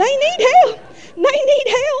 they need help. They need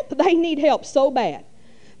help. They need help so bad.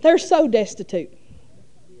 They're so destitute.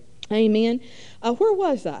 Amen. Where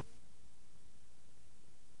was I?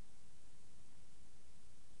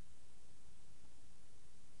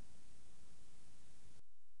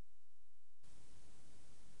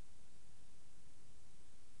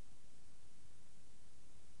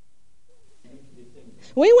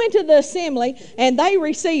 We went to the assembly, and they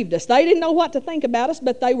received us. They didn't know what to think about us,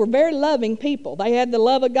 but they were very loving people. They had the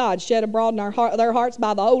love of God shed abroad in their hearts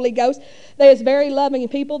by the Holy Ghost. They was very loving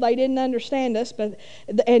people. They didn't understand us,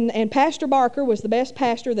 and Pastor Barker was the best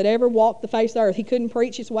pastor that ever walked the face of the earth. He couldn't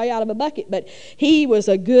preach his way out of a bucket, but he was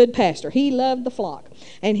a good pastor. He loved the flock,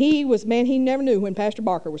 and he never knew when Pastor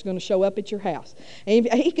Barker was going to show up at your house.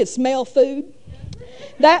 And he could smell food.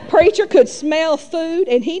 That preacher could smell food,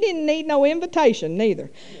 and he didn't need no invitation neither.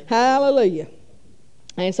 Hallelujah.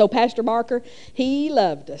 And so Pastor Barker, he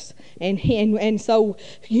loved us. And so,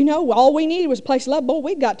 all we needed was a place to love. Boy,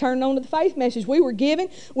 we got turned on to the faith message. We were giving.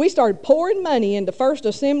 We started pouring money into First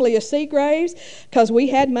Assembly of Seagraves because we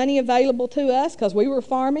had money available to us because we were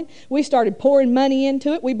farming. We started pouring money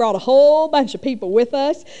into it. We brought a whole bunch of people with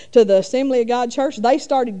us to the Assembly of God Church. They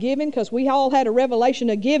started giving because we all had a revelation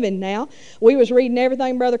of giving now. We was reading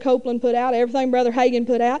everything Brother Copeland put out, everything Brother Hagin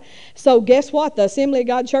put out. So guess what? The Assembly of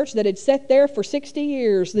God Church that had sat there for 60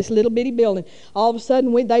 years, this little bitty building, all of a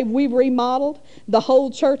sudden we've remodeled. The whole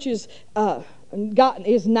church is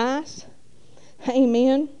nice.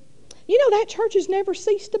 Amen. That church has never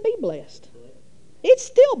ceased to be blessed. It's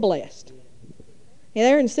still blessed. And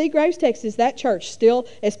there in Seagraves, Texas, that church still,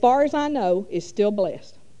 as far as I know, is still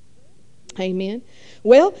blessed. Amen.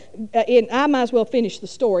 Well, I might as well finish the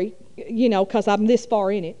story, because I'm this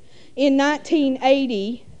far in it. In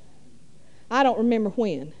 1980, I don't remember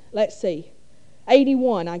when. Let's see.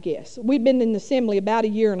 81, I guess. We'd been in the assembly about a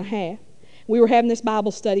year and a half. we were having this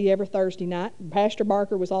Bible study every Thursday night. Pastor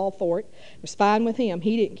Barker was all for it. It was fine with him.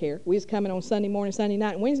 He didn't care. We was coming on Sunday morning, Sunday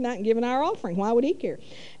night, and Wednesday night and giving our offering. Why would he care?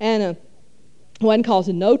 And wasn't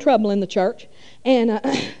causing no trouble in the church. And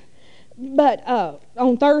but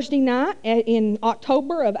on Thursday night in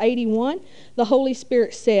October of 81, the Holy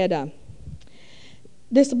Spirit said,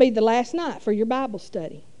 this will be the last night for your Bible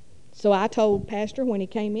study. So I told Pastor when he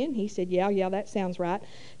came in, he said, yeah, that sounds right.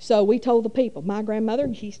 So we told the people. My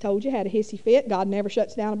grandmother, she's told you, had a hissy fit. God never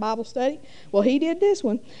shuts down a Bible study. Well, he did this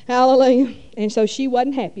one. Hallelujah. And so she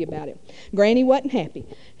wasn't happy about it. Granny wasn't happy.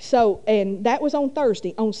 So, and that was on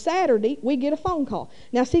Thursday. On Saturday, we get a phone call.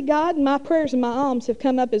 Now, see, God and my prayers and my alms have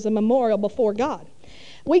come up as a memorial before God.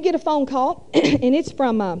 We get a phone call, and it's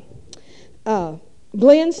from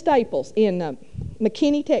Glenn Staples in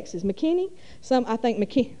McKinney, Texas. McKinney? I think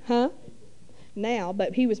McKinney, now,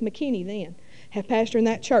 but he was McKinney then. Have pastor in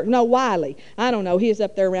that church. No, Wiley. I don't know. He is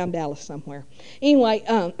up there around Dallas somewhere. Anyway,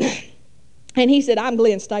 and he said, I'm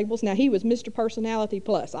Glenn Staples. Now, he was Mr. Personality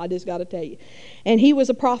Plus, I just got to tell you. And he was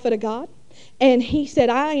a prophet of God. And he said,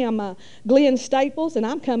 I am Glenn Staples, and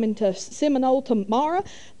I'm coming to Seminole tomorrow,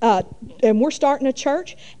 and we're starting a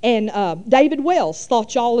church, and David Wells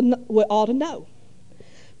thought y'all ought to know.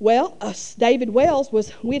 Well, David Wells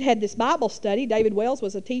we'd had this Bible study. David Wells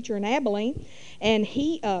was a teacher in Abilene, and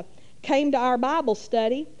he came to our Bible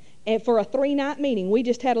study for a 3-night meeting. We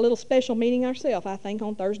just had a little special meeting ourselves, I think,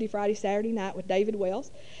 on Thursday, Friday, Saturday night with David Wells,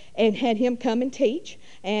 and had him come and teach.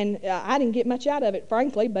 And I didn't get much out of it,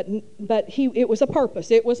 frankly, but it was a purpose.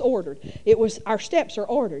 It was ordered. Our steps are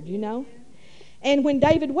ordered, you know. And when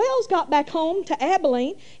David Wells got back home to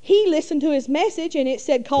Abilene, he listened to his message, and it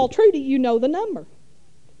said, call Trudy, you know the number.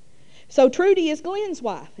 So Trudy is Glenn's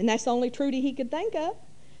wife, and that's the only Trudy he could think of.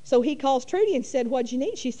 So he calls Trudy and said, what'd you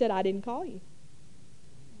need? She said, I didn't call you.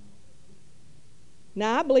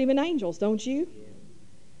 Now, I believe in angels, don't you?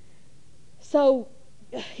 So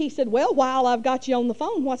he said, well, while I've got you on the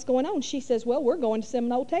phone, what's going on? She says, well, we're going to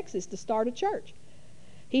Seminole, Texas to start a church.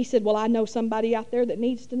 He said, well, I know somebody out there that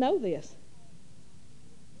needs to know this.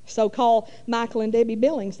 So call Michael and Debbie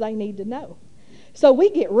Billings. They need to know. So we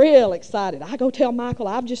get real excited. I go tell Michael,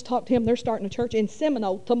 I've just talked to him. They're starting a church in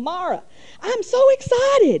Seminole tomorrow. I'm so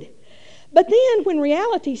excited. But then when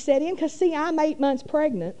reality set in, because see, I'm 8 months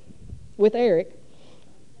pregnant with Eric.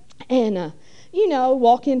 And,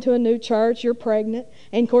 walk into a new church, you're pregnant.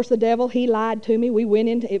 And, of course, the devil, he lied to me.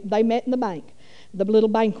 They met in the bank, the little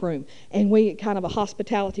bank room. And we kind of a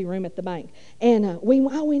hospitality room at the bank. And I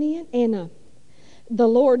went in, and the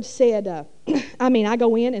Lord said, I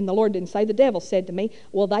go in, and the Lord didn't say, the devil said to me,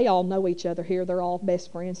 well, they all know each other here. They're all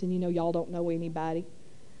best friends, and y'all don't know anybody.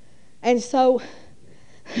 And so,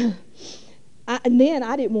 and then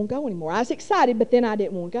I didn't want to go anymore. I was excited, but then I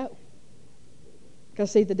didn't want to go. Because,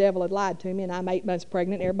 see, the devil had lied to me, and I'm 8 months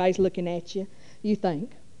pregnant. Everybody's looking at you, you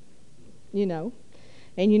think, And,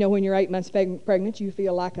 when you're 8 months pregnant, you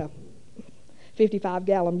feel like a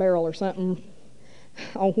 55-gallon barrel or something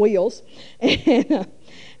on wheels. And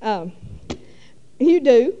you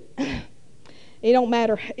do. It don't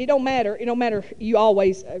matter. You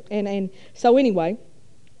always, and so anyway,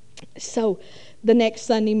 so the next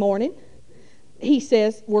Sunday morning, he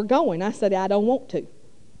says, we're going. I said, I don't want to.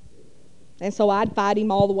 And so I'd fight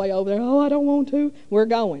him all the way over there. Oh, I don't want to. We're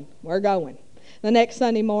going. The next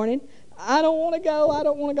Sunday morning, I don't want to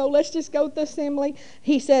go. Let's just go to the assembly.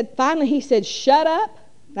 Finally he said, shut up.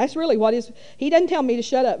 That's really what he doesn't tell me to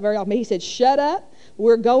shut up very often. He said, shut up.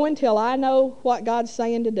 We're going till I know what God's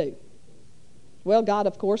saying to do. Well, God,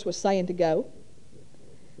 of course, was saying to go.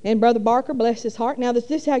 And Brother Barker, bless his heart. Now, this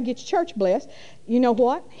is how he gets church blessed. You know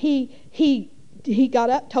what? He got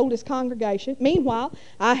up, told his congregation. Meanwhile,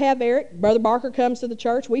 I have Eric. Brother Barker comes to the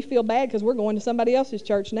church. We feel bad because we're going to somebody else's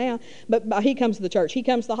church now. But he comes to the church. He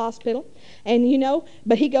comes to the hospital. And,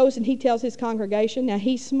 but he goes and he tells his congregation. Now,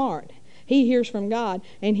 he's smart. He hears from God.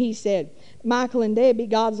 And he said, Michael and Debbie,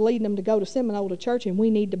 God's leading them to go to Seminole to church, and we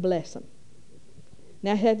need to bless them.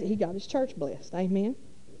 Now, he got his church blessed. Amen.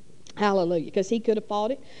 Hallelujah. Because he could have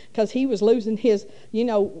fought it. Because he was losing his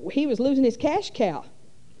cash cow.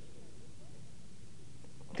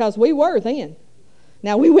 Because we were then.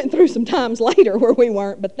 Now, we went through some times later where we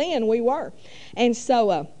weren't, but then we were. And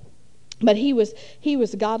so, but he was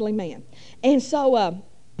a godly man. And so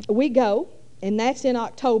we go, and that's in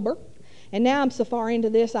October. And now I'm so far into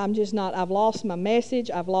this, I've lost my message.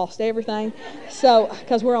 I've lost everything. So,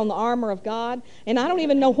 because we're on the armor of God. And I don't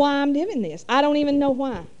even know why I'm doing this. I don't even know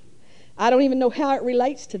why. I don't even know how it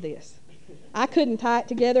relates to this. I couldn't tie it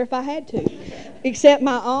together if I had to. Except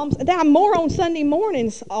my alms. I'm more on Sunday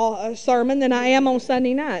morning's sermon than I am on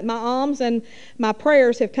Sunday night. My alms and my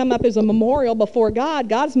prayers have come up as a memorial before God.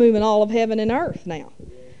 God's moving all of heaven and earth now.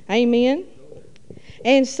 Amen.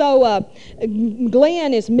 And so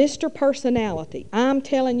Glenn is Mr. Personality. I'm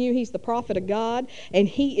telling you, he's the prophet of God, and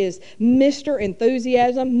he is Mr.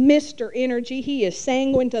 Enthusiasm, Mr. Energy. He is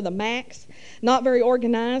sanguine to the max. Not very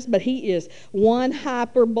organized, but he is one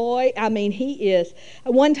hyper boy. I mean, he is.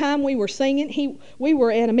 One time we were singing. We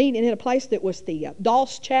were at a meeting at a place that was the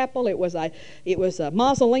Doss Chapel. It was a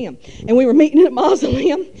mausoleum, and we were meeting at a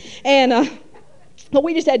mausoleum, and. But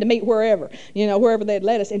we just had to meet wherever they'd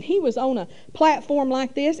let us. And he was on a platform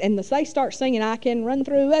like this, and they start singing, "I can run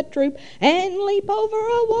through a troop and leap over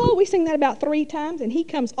a wall." We sing that about 3 times, and he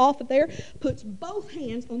comes off of there, puts both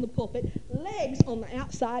hands on the pulpit, legs on the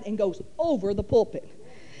outside, and goes over the pulpit.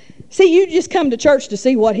 See, you just come to church to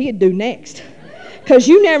see what he'd do next, because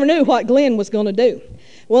you never knew what Glenn was going to do.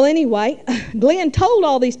 Well, anyway, Glenn told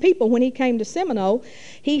all these people when he came to Seminole,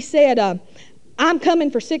 he said, "I'm coming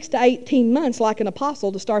for 6 to 18 months like an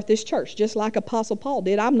apostle to start this church, just like Apostle Paul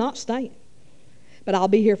did. I'm not staying, but I'll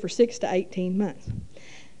be here for 6 to 18 months.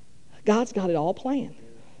 God's got it all planned.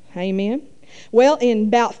 Amen. Well, in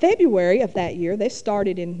about February of that year, this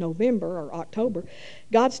started in November or October,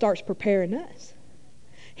 God starts preparing us.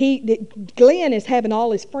 Glenn is having all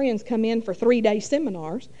his friends come in for 3-day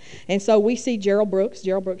seminars. And so we see Gerald Brooks.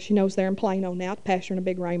 Gerald Brooks, you know, is there in Plano now, pastoring a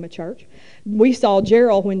big Rhema church. We saw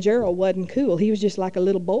Gerald when Gerald wasn't cool. He was just like a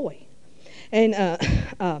little boy. And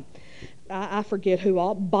I forget who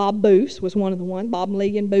all. Bob Boos was one of the ones. Bob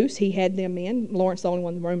Lee and Boos, he had them in. Lawrence, the only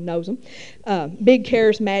one in the room, knows them. Big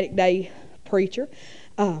charismatic day preacher.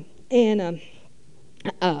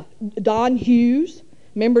 Don Hughes.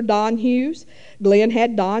 Remember Don Hughes? Glenn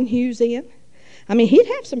had Don Hughes in. I mean, he'd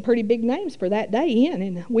have some pretty big names for that day in,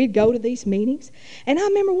 and we'd go to these meetings. And I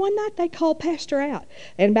remember one night they called Pastor out,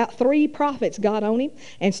 and about 3 prophets got on him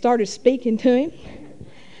and started speaking to him.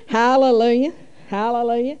 Hallelujah,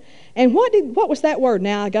 hallelujah. And what was that word?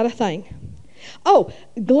 Now I got to think. Oh,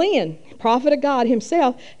 Glenn, prophet of God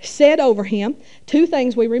himself, said over him 2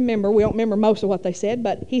 things we remember. We don't remember most of what they said,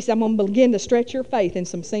 but he said, "I'm going to begin to stretch your faith in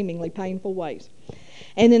some seemingly painful ways."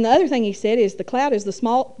 And then the other thing he said is the cloud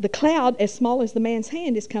as small as the man's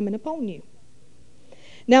hand is coming upon you.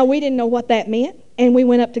 Now, we didn't know what that meant, and we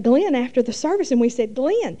went up to Glenn after the service and we said,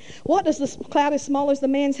 "Glenn, what does the cloud as small as the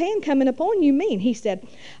man's hand coming upon you mean?" He said,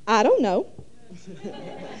 "I don't know."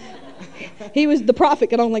 The prophet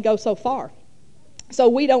could only go so far. So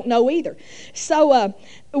we don't know either. So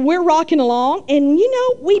we're rocking along, and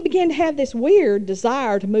we began to have this weird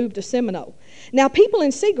desire to move to Seminole. Now, people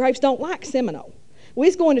in Seagraves don't like Seminole. We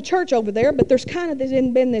was going to church over there, but there's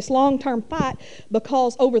been this long-term fight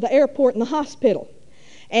because over the airport and the hospital.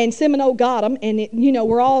 And Seminole got them, and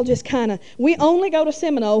we're all just we only go to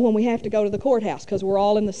Seminole when we have to go to the courthouse because we're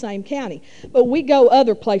all in the same county. But we go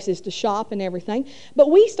other places to shop and everything. But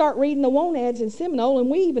we start reading the want ads in Seminole, and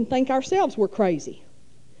we even think ourselves we're crazy.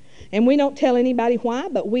 And we don't tell anybody why,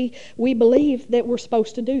 but we believe that we're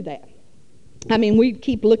supposed to do that. I mean, we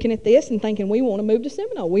keep looking at this and thinking we want to move to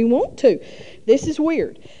Seminole. We want to. This is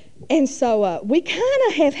weird. And so we kind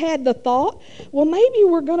of have had the thought, well, maybe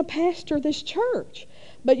we're going to pastor this church.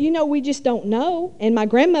 But, we just don't know. And my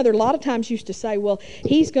grandmother a lot of times used to say, well,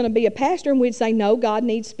 he's going to be a pastor. And we'd say, no, God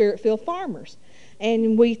needs spirit-filled farmers.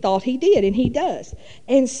 And we thought he did, and he does.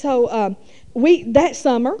 And so that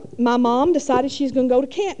summer, my mom decided she's going to go to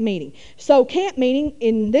camp meeting. So camp meeting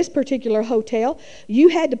in this particular hotel, you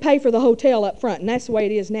had to pay for the hotel up front, and that's the way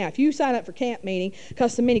it is now. If you sign up for camp meeting,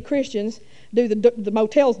 because so many Christians do the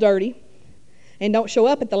motels dirty and don't show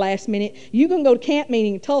up at the last minute, you're going to go to camp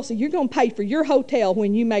meeting in Tulsa. You're going to pay for your hotel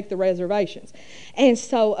when you make the reservations. And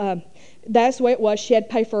so that's the way it was. She had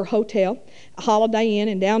to pay for her hotel, a Holiday Inn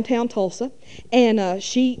in downtown Tulsa. And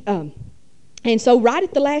and so right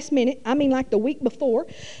at the last minute, I mean like the week before,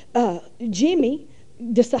 Jimmy,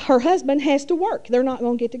 her husband, has to work. They're not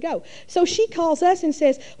going to get to go. So she calls us and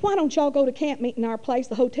says, "Why don't y'all go to camp meeting in our place?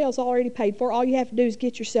 The hotel's already paid for. All you have to do is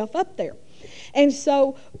get yourself up there." And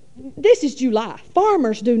so this is July.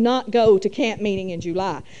 Farmers do not go to camp meeting in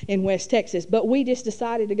July in West Texas, but we just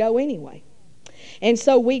decided to go anyway. And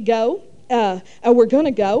so we go. We're going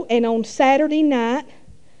to go, and on Friday night,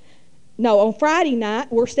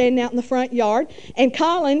 we're standing out in the front yard, and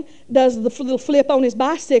Colin does the little flip on his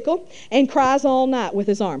bicycle and cries all night with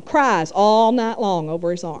his arm. Cries all night long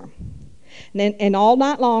over his arm. And all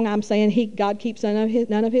night long I'm saying God keeps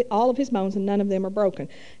all of his bones, and none of them are broken.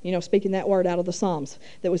 Speaking that word out of the Psalms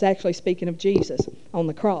that was actually speaking of Jesus on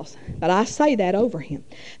the cross. But I say that over him.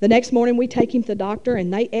 The next morning we take him to the doctor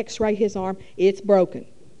and they x-ray his arm. It's broken.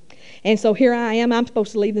 And so here I am. I'm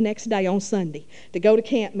supposed to leave the next day on Sunday to go to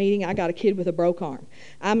camp meeting. I got a kid with a broke arm.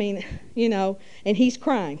 I mean, and he's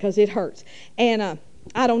crying because it hurts. And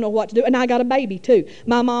I don't know what to do. And I got a baby too.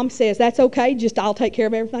 My mom says, that's okay. I'll take care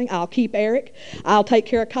of everything. I'll keep Eric. I'll take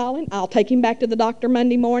care of Colin. I'll take him back to the doctor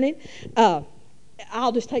Monday morning.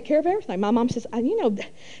 I'll just take care of everything. My mom says,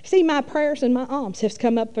 see, my prayers and my alms have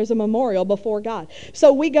come up as a memorial before God.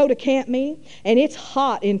 So we go to camp meeting, and it's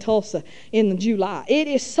hot in Tulsa in July. It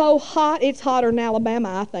is so hot. It's hotter than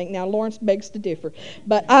Alabama, I think. Now, Lawrence begs to differ.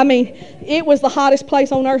 But, it was the hottest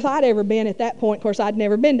place on earth I'd ever been at that point. Of course, I'd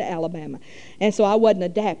never been to Alabama, and so I wasn't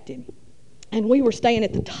adapting. And we were staying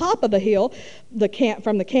at the top of the hill,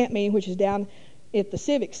 from the camp meeting, which is down at the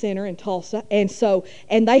Civic Center in Tulsa.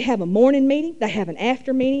 And they have a morning meeting, they have an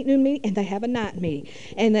afternoon meeting, and they have a night meeting.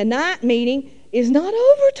 And the night meeting is not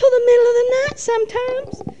over till the middle of the night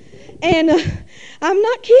sometimes. And I'm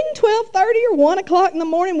not kidding, 12:30 or 1 o'clock in the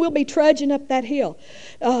morning, we'll be trudging up that hill,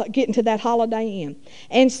 getting to that Holiday Inn.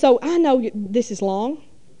 And so I know this is long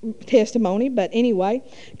testimony, but anyway,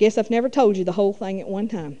 guess I've never told you the whole thing at one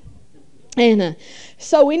time. And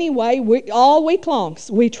so anyway, all week long,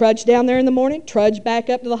 we trudged down there in the morning, trudged back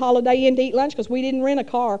up to the Holiday Inn to eat lunch because we didn't rent a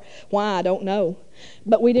car. Why, I don't know.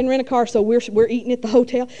 But we didn't rent a car, so we're eating at the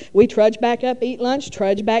hotel. We trudged back up, eat lunch,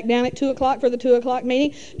 trudged back down at 2 o'clock for the 2 o'clock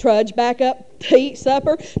meeting, trudged back up to eat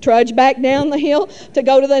supper, trudged back down the hill to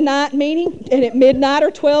go to the night meeting. And at midnight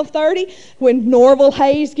or 12:30, when Norval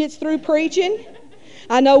Hayes gets through preaching,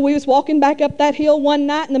 I know we was walking back up that hill one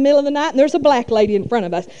night in the middle of the night, and there's a black lady in front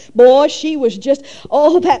of us. Boy, she was just,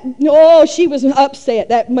 she was upset.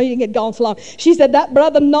 That meeting had gone so long. She said, that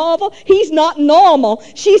Brother Norval, he's not normal.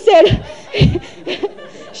 She said,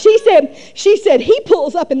 she said, he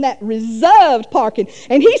pulls up in that reserved parking,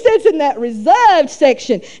 and he sits in that reserved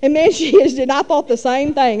section. And man, and I thought the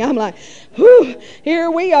same thing. I'm like, whew,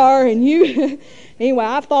 here we are, and you... Anyway,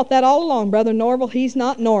 I've thought that all along, Brother Norval. He's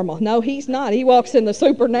not normal. No, he's not. He walks in the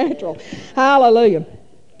supernatural. Hallelujah.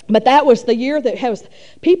 But that was the year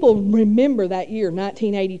people remember that year,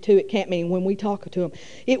 1982 at camp meeting when we talked to them.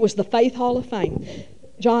 It was the Faith Hall of Fame.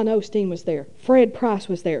 John Osteen was there. Fred Price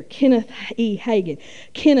was there. Kenneth E. Hagin.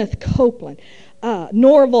 Kenneth Copeland.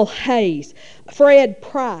 Norval Hayes. Fred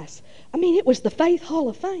Price. It was the Faith Hall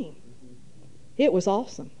of Fame. It was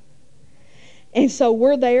awesome. And so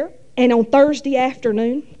we're there. And on Thursday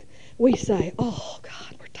afternoon, we say, oh,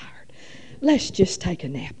 God, we're tired. Let's just take a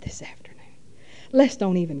nap this afternoon. Let's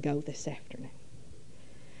don't even go this afternoon.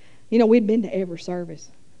 We'd been to every service,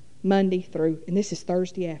 Monday through, and this is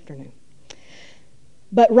Thursday afternoon.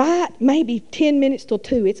 But right maybe 10 minutes till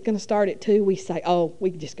 2, it's going to start at 2, we say, oh, we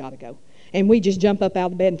just got to go. And we just jump up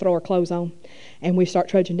out of bed and throw our clothes on, and we start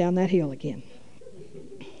trudging down that hill again.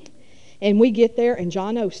 And we get there, and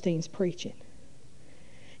John Osteen's preaching.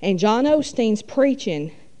 And John Osteen's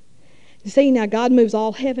preaching. See, now God moves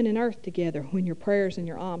all heaven and earth together when your prayers and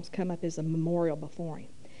your alms come up as a memorial before him.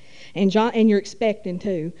 And you're expecting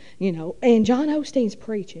to, And John Osteen's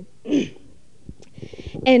preaching.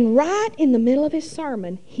 And right in the middle of his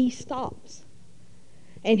sermon, he stops.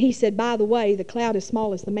 And he said, by the way, the cloud as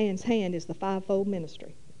small as the man's hand is the fivefold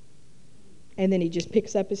ministry. And then he just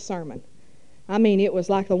picks up his sermon. It was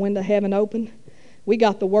like the window of heaven opened. We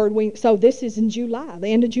got the word. So this is in July, the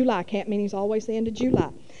end of July. Camp meeting's always the end of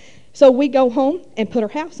July. So we go home and put our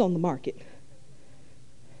house on the market.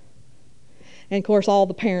 And of course, all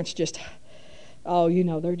the parents just,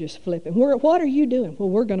 they're just flipping. What are you doing? Well,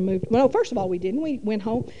 we're going to move. Well, first of all, we didn't. We went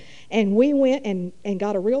home, and we went and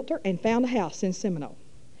got a realtor and found a house in Seminole.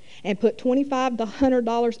 And put $25 to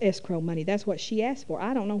 $100 escrow money. That's what she asked for.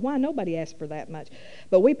 I don't know why nobody asked for that much.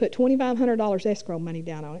 But we put $2,500 escrow money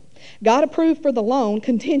down on it. Got approved for the loan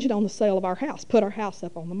contingent on the sale of our house. Put our house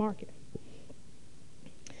up on the market.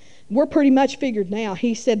 We're pretty much figured now.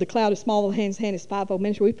 He said the cloud is small, the hand's hand is fivefold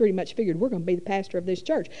ministry. We pretty much figured we're going to be the pastor of this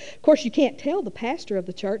church. Of course, you can't tell the pastor of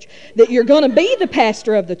the church that you're going to be the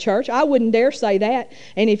pastor of the church. I wouldn't dare say that.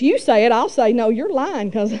 And if you say it, I'll say, no, you're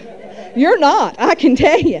lying, because you're not. I can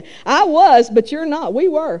tell you. I was, but you're not. We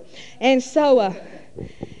were. And so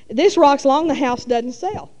this rocks along. The house doesn't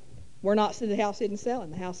sell. The house isn't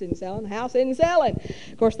selling. The house isn't selling. The house isn't selling.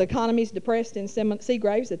 Of course, the economy's depressed in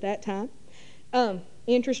Seagraves at that time.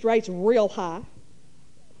 Interest rates real high.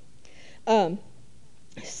 In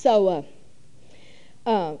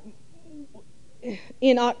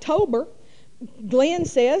October, Glenn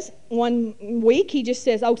says one week, he just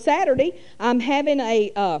says, oh, Saturday, I'm having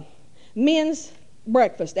a men's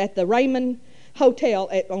breakfast at the Raymond Hotel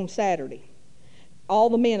on Saturday. All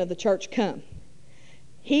the men of the church come.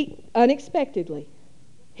 He, unexpectedly,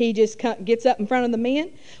 he just gets up in front of the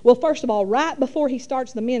men. Well, first of all, right before he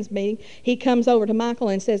starts the men's meeting, he comes over to Michael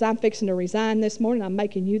and says, I'm fixing to resign this morning. I'm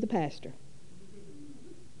making you the pastor.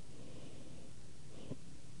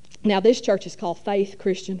 Now, this church is called Faith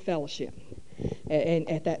Christian Fellowship and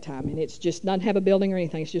at that time, and it's just doesn't have a building or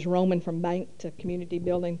anything. It's just roaming from bank to community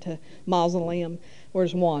building to mausoleum. We're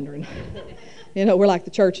just wandering. We're like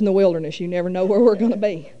the church in the wilderness. You never know where we're going to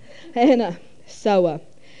be. And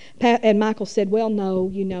and Michael said, well,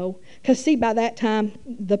 no, because see, by that time,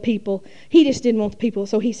 the people, he just didn't want the people,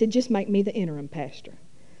 so he said, just make me the interim pastor.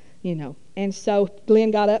 And so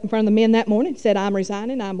Glenn got up in front of the men that morning and said, I'm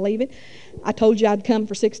resigning, I'm leaving. I told you I'd come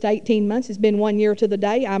for 6 to 18 months. It's been 1 year to the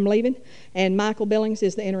day. I'm leaving. And Michael Billings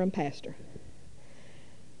is the interim pastor.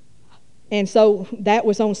 And so that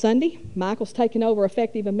was on Sunday. Michael's taken over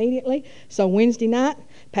effective immediately. So Wednesday night,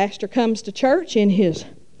 pastor comes to church in his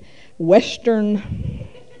Western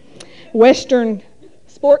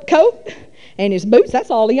sport coat and his boots.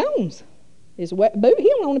 That's all he owns. His boot. He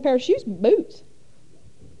don't own a pair of shoes, but boots.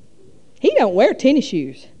 He don't wear tennis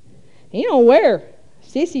shoes. He don't wear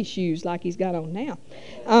sissy shoes like he's got on now.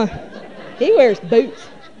 He wears boots.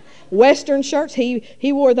 Western shirts.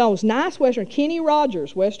 He wore those nice Western, Kenny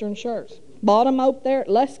Rogers Western shirts. Bought them up there at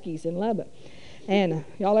Lusky's in Lubbock. And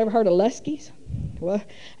y'all ever heard of Lusky's? Well,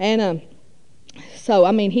 and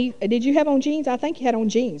so, did you have on jeans? I think you had on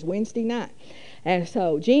jeans Wednesday night. And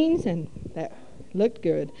so jeans, and that looked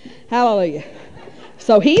good. Hallelujah.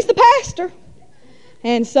 So he's the pastor.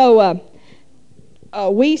 And so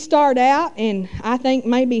we start out, and I think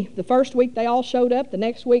maybe the first week they all showed up. The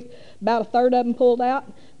next week, about a third of them pulled out.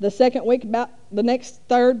 The second week, about the next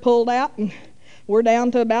third pulled out. And we're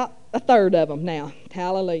down to about a third of them now.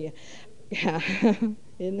 Hallelujah.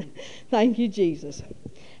 Thank you, Jesus.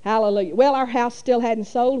 Hallelujah. Well, our house still hadn't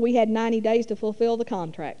sold. We had 90 days to fulfill the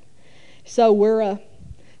contract. So we're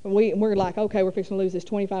like, okay, we're fixing to lose this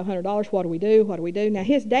 $2,500. What do we do? What do we do? Now,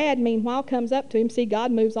 his dad, meanwhile, comes up to him. See,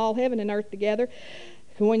 God moves all heaven and earth together.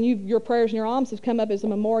 When your prayers and your alms have come up as a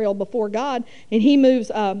memorial before God, and he moves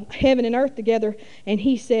heaven and earth together, and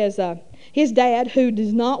he says, his dad, who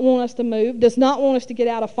does not want us to move, does not want us to get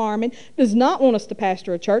out of farming, does not want us to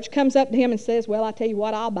pastor a church, comes up to him and says, well, I tell you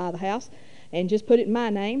what, I'll buy the house and just put it in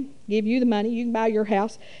my name, give you the money, you can buy your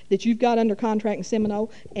house that you've got under contract in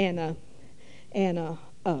Seminole, and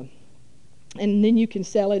then you can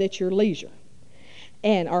sell it at your leisure.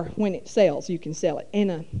 Or when it sells, you can sell it.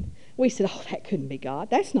 And we said, oh, that couldn't be God.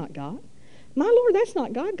 That's not God. My Lord, that's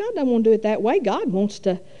not God. God doesn't want to do it that way. God wants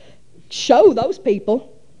to show those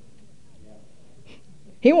people.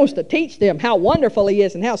 He wants to teach them how wonderful He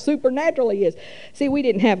is and how supernatural He is. See, we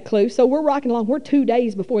didn't have a clue, so we're rocking along. We're 2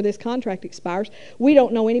 days before this contract expires. We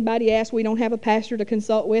don't know anybody else. We don't have a pastor to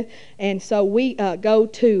consult with. And so we go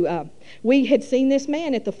to... we had seen this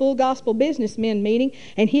man at the Full Gospel Businessmen meeting,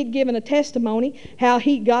 and he'd given a testimony how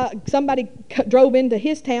somebody drove into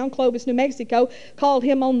his town, Clovis, New Mexico, called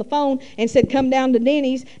him on the phone and said, come down to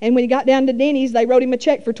Denny's. And when he got down to Denny's, they wrote him a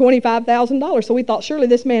check for $25,000. So we thought, surely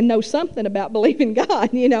this man knows something about believing God,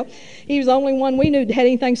 He was the only one we knew that had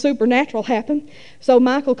anything supernatural happen. So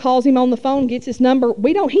Michael calls him on the phone, gets his number.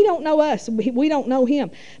 He don't know us. We don't know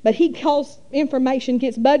him. But he calls information,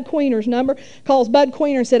 gets Bud Queener's number, calls Bud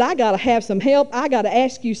Queener and said, I got to have some help. I got to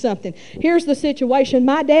ask you something. Here's the situation.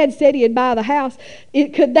 My dad said he'd buy the house.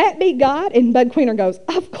 Could that be God? And Bud Queener goes,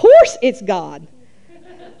 of course it's God.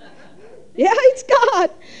 Yeah, it's God.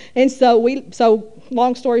 And so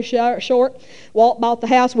long story short, Walt bought the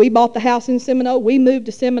house. We bought the house in Seminole. We moved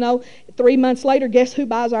to Seminole. 3 months later, guess who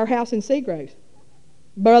buys our house in Seagraves?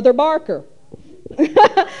 Brother Barker.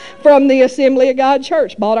 From the Assembly of God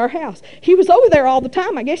Church, bought our house. He was over there all the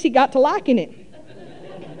time. I guess he got to liking it.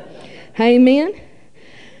 Amen.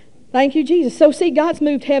 Thank you, Jesus. So see, God's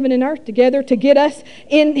moved heaven and earth together to get us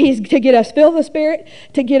to get us filled with the Spirit,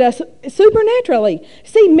 to get us supernaturally.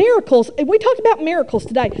 See, miracles. We talked about miracles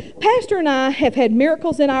today. Pastor and I have had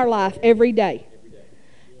miracles in our life every day.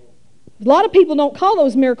 A lot of people don't call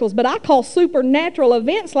those miracles, but I call supernatural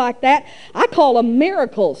events like that, I call them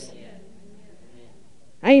miracles.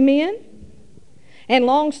 Amen. And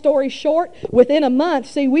long story short, within a month,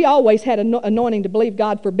 see, we always had an anointing to believe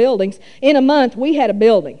God for buildings. In a month, we had a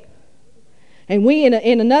building. And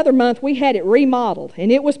in another month, we had it remodeled.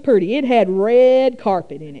 And it was pretty. It had red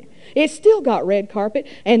carpet in it. It's still got red carpet,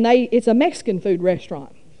 and it's a Mexican food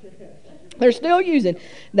restaurant. They're still using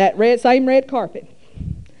that same red carpet.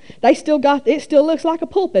 They still got, it still looks like a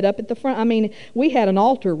pulpit up at the front. I mean, we had an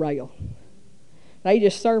altar rail. They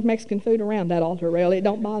just serve Mexican food around that altar rail. It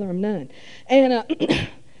don't bother them none. And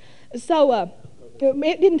so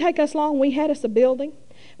it didn't take us long. We had us a building.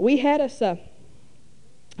 We had us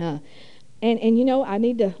and you know, I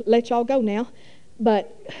need to let y'all go now.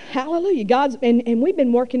 But hallelujah, God's, and we've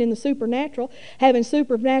been working in the supernatural, having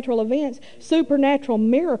supernatural events, supernatural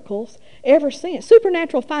miracles ever since.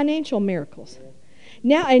 Supernatural financial miracles.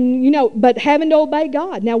 Now, and you know, but having to obey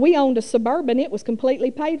God. Now, we owned a Suburban. It was completely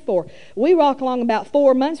paid for. We walk along about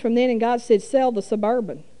 4 months from then, and God said, sell the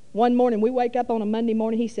Suburban. One morning, we wake up on a Monday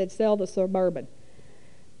morning, He said, sell the Suburban.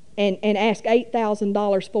 And ask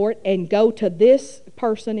 $8,000 for it, and go to this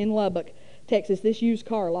person in Lubbock, Texas, this used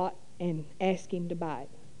car lot, and ask him to buy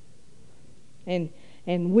it.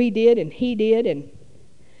 And we did, and he did, and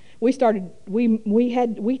we started,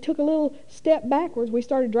 we took a little step backwards. We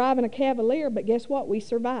started driving a Cavalier, but guess what? We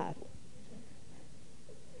survived.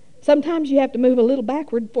 Sometimes you have to move a little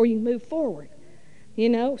backward before you move forward. You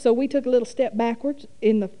know, so we took a little step backwards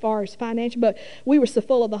in the far as financial, but we were so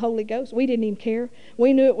full of the Holy Ghost, we didn't even care.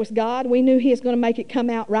 We knew it was God. We knew He was going to make it come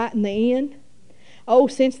out right in the end. Oh,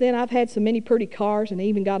 since then I've had so many pretty cars, and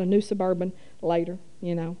even got a new Suburban later,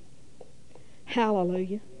 you know.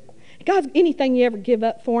 Hallelujah. God, anything you ever give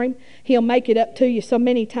up for Him, He'll make it up to you so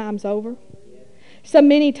many times over. So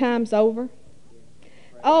many times over.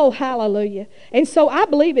 Oh, hallelujah. And so I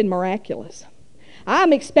believe in miraculous.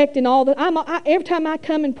 I'm expecting all that. Every time I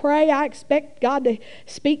come and pray, I expect God to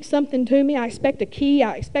speak something to me. I expect a key.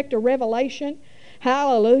 I expect a revelation.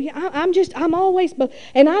 Hallelujah. I'm always,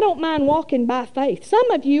 and I don't mind walking by faith.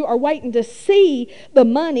 Some of you are waiting to see the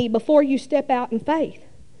money before you step out in faith.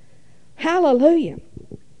 Hallelujah.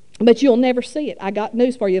 But you'll never see it. I got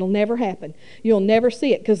news for you. It'll never happen. You'll never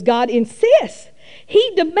see it because God insists.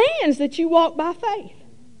 He demands that you walk by faith.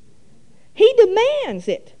 He demands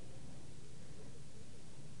it.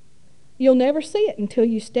 You'll never see it until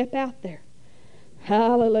you step out there.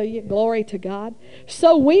 Hallelujah. Glory to God.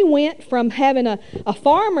 So we went from having a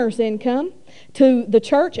farmer's income to the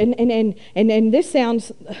church, and this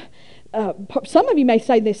sounds... some of you may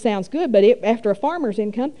say this sounds good, but after a farmer's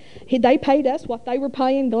income, they paid us what they were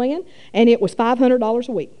paying Glenn, and it was $500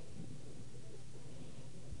 a week.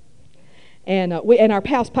 And our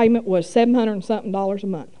house payment was $700 and something a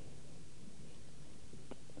month.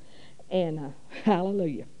 And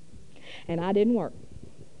hallelujah. And I didn't work.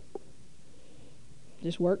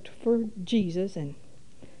 Just worked for Jesus, and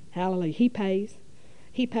hallelujah. He pays.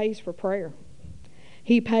 He pays for prayer.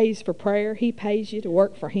 He pays for prayer. He pays you to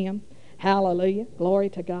work for Him. Hallelujah. Glory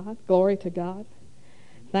to God. Glory to God.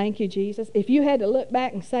 Thank you, Jesus. If you had to look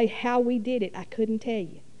back and say how we did it, I couldn't tell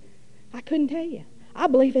you. I couldn't tell you. I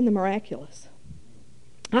believe in the miraculous.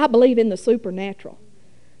 I believe in the supernatural.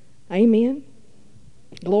 Amen.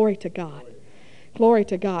 Glory to God. Glory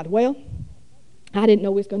to God. Well, I didn't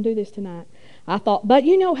know we was going to do this tonight. I thought, but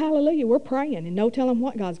you know, hallelujah, we're praying and no telling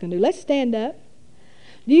what God's going to do. Let's stand up.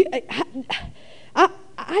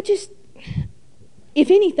 I just... If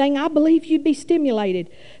anything, I believe you'd be stimulated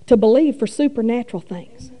to believe for supernatural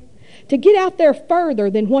things. To get out there further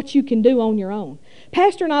than what you can do on your own.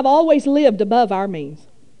 Pastor and I have always lived above our means.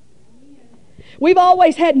 We've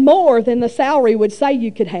always had more than the salary would say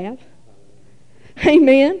you could have.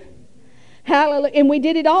 Amen. Hallelujah. And we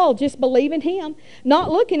did it all just believing Him. Not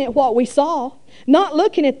looking at what we saw. Not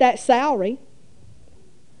looking at that salary.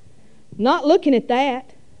 Not looking at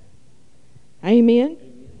that. Amen.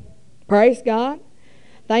 Praise God.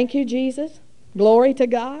 Thank you, Jesus. Glory to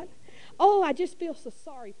God. Oh, I just feel so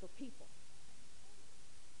sorry for people.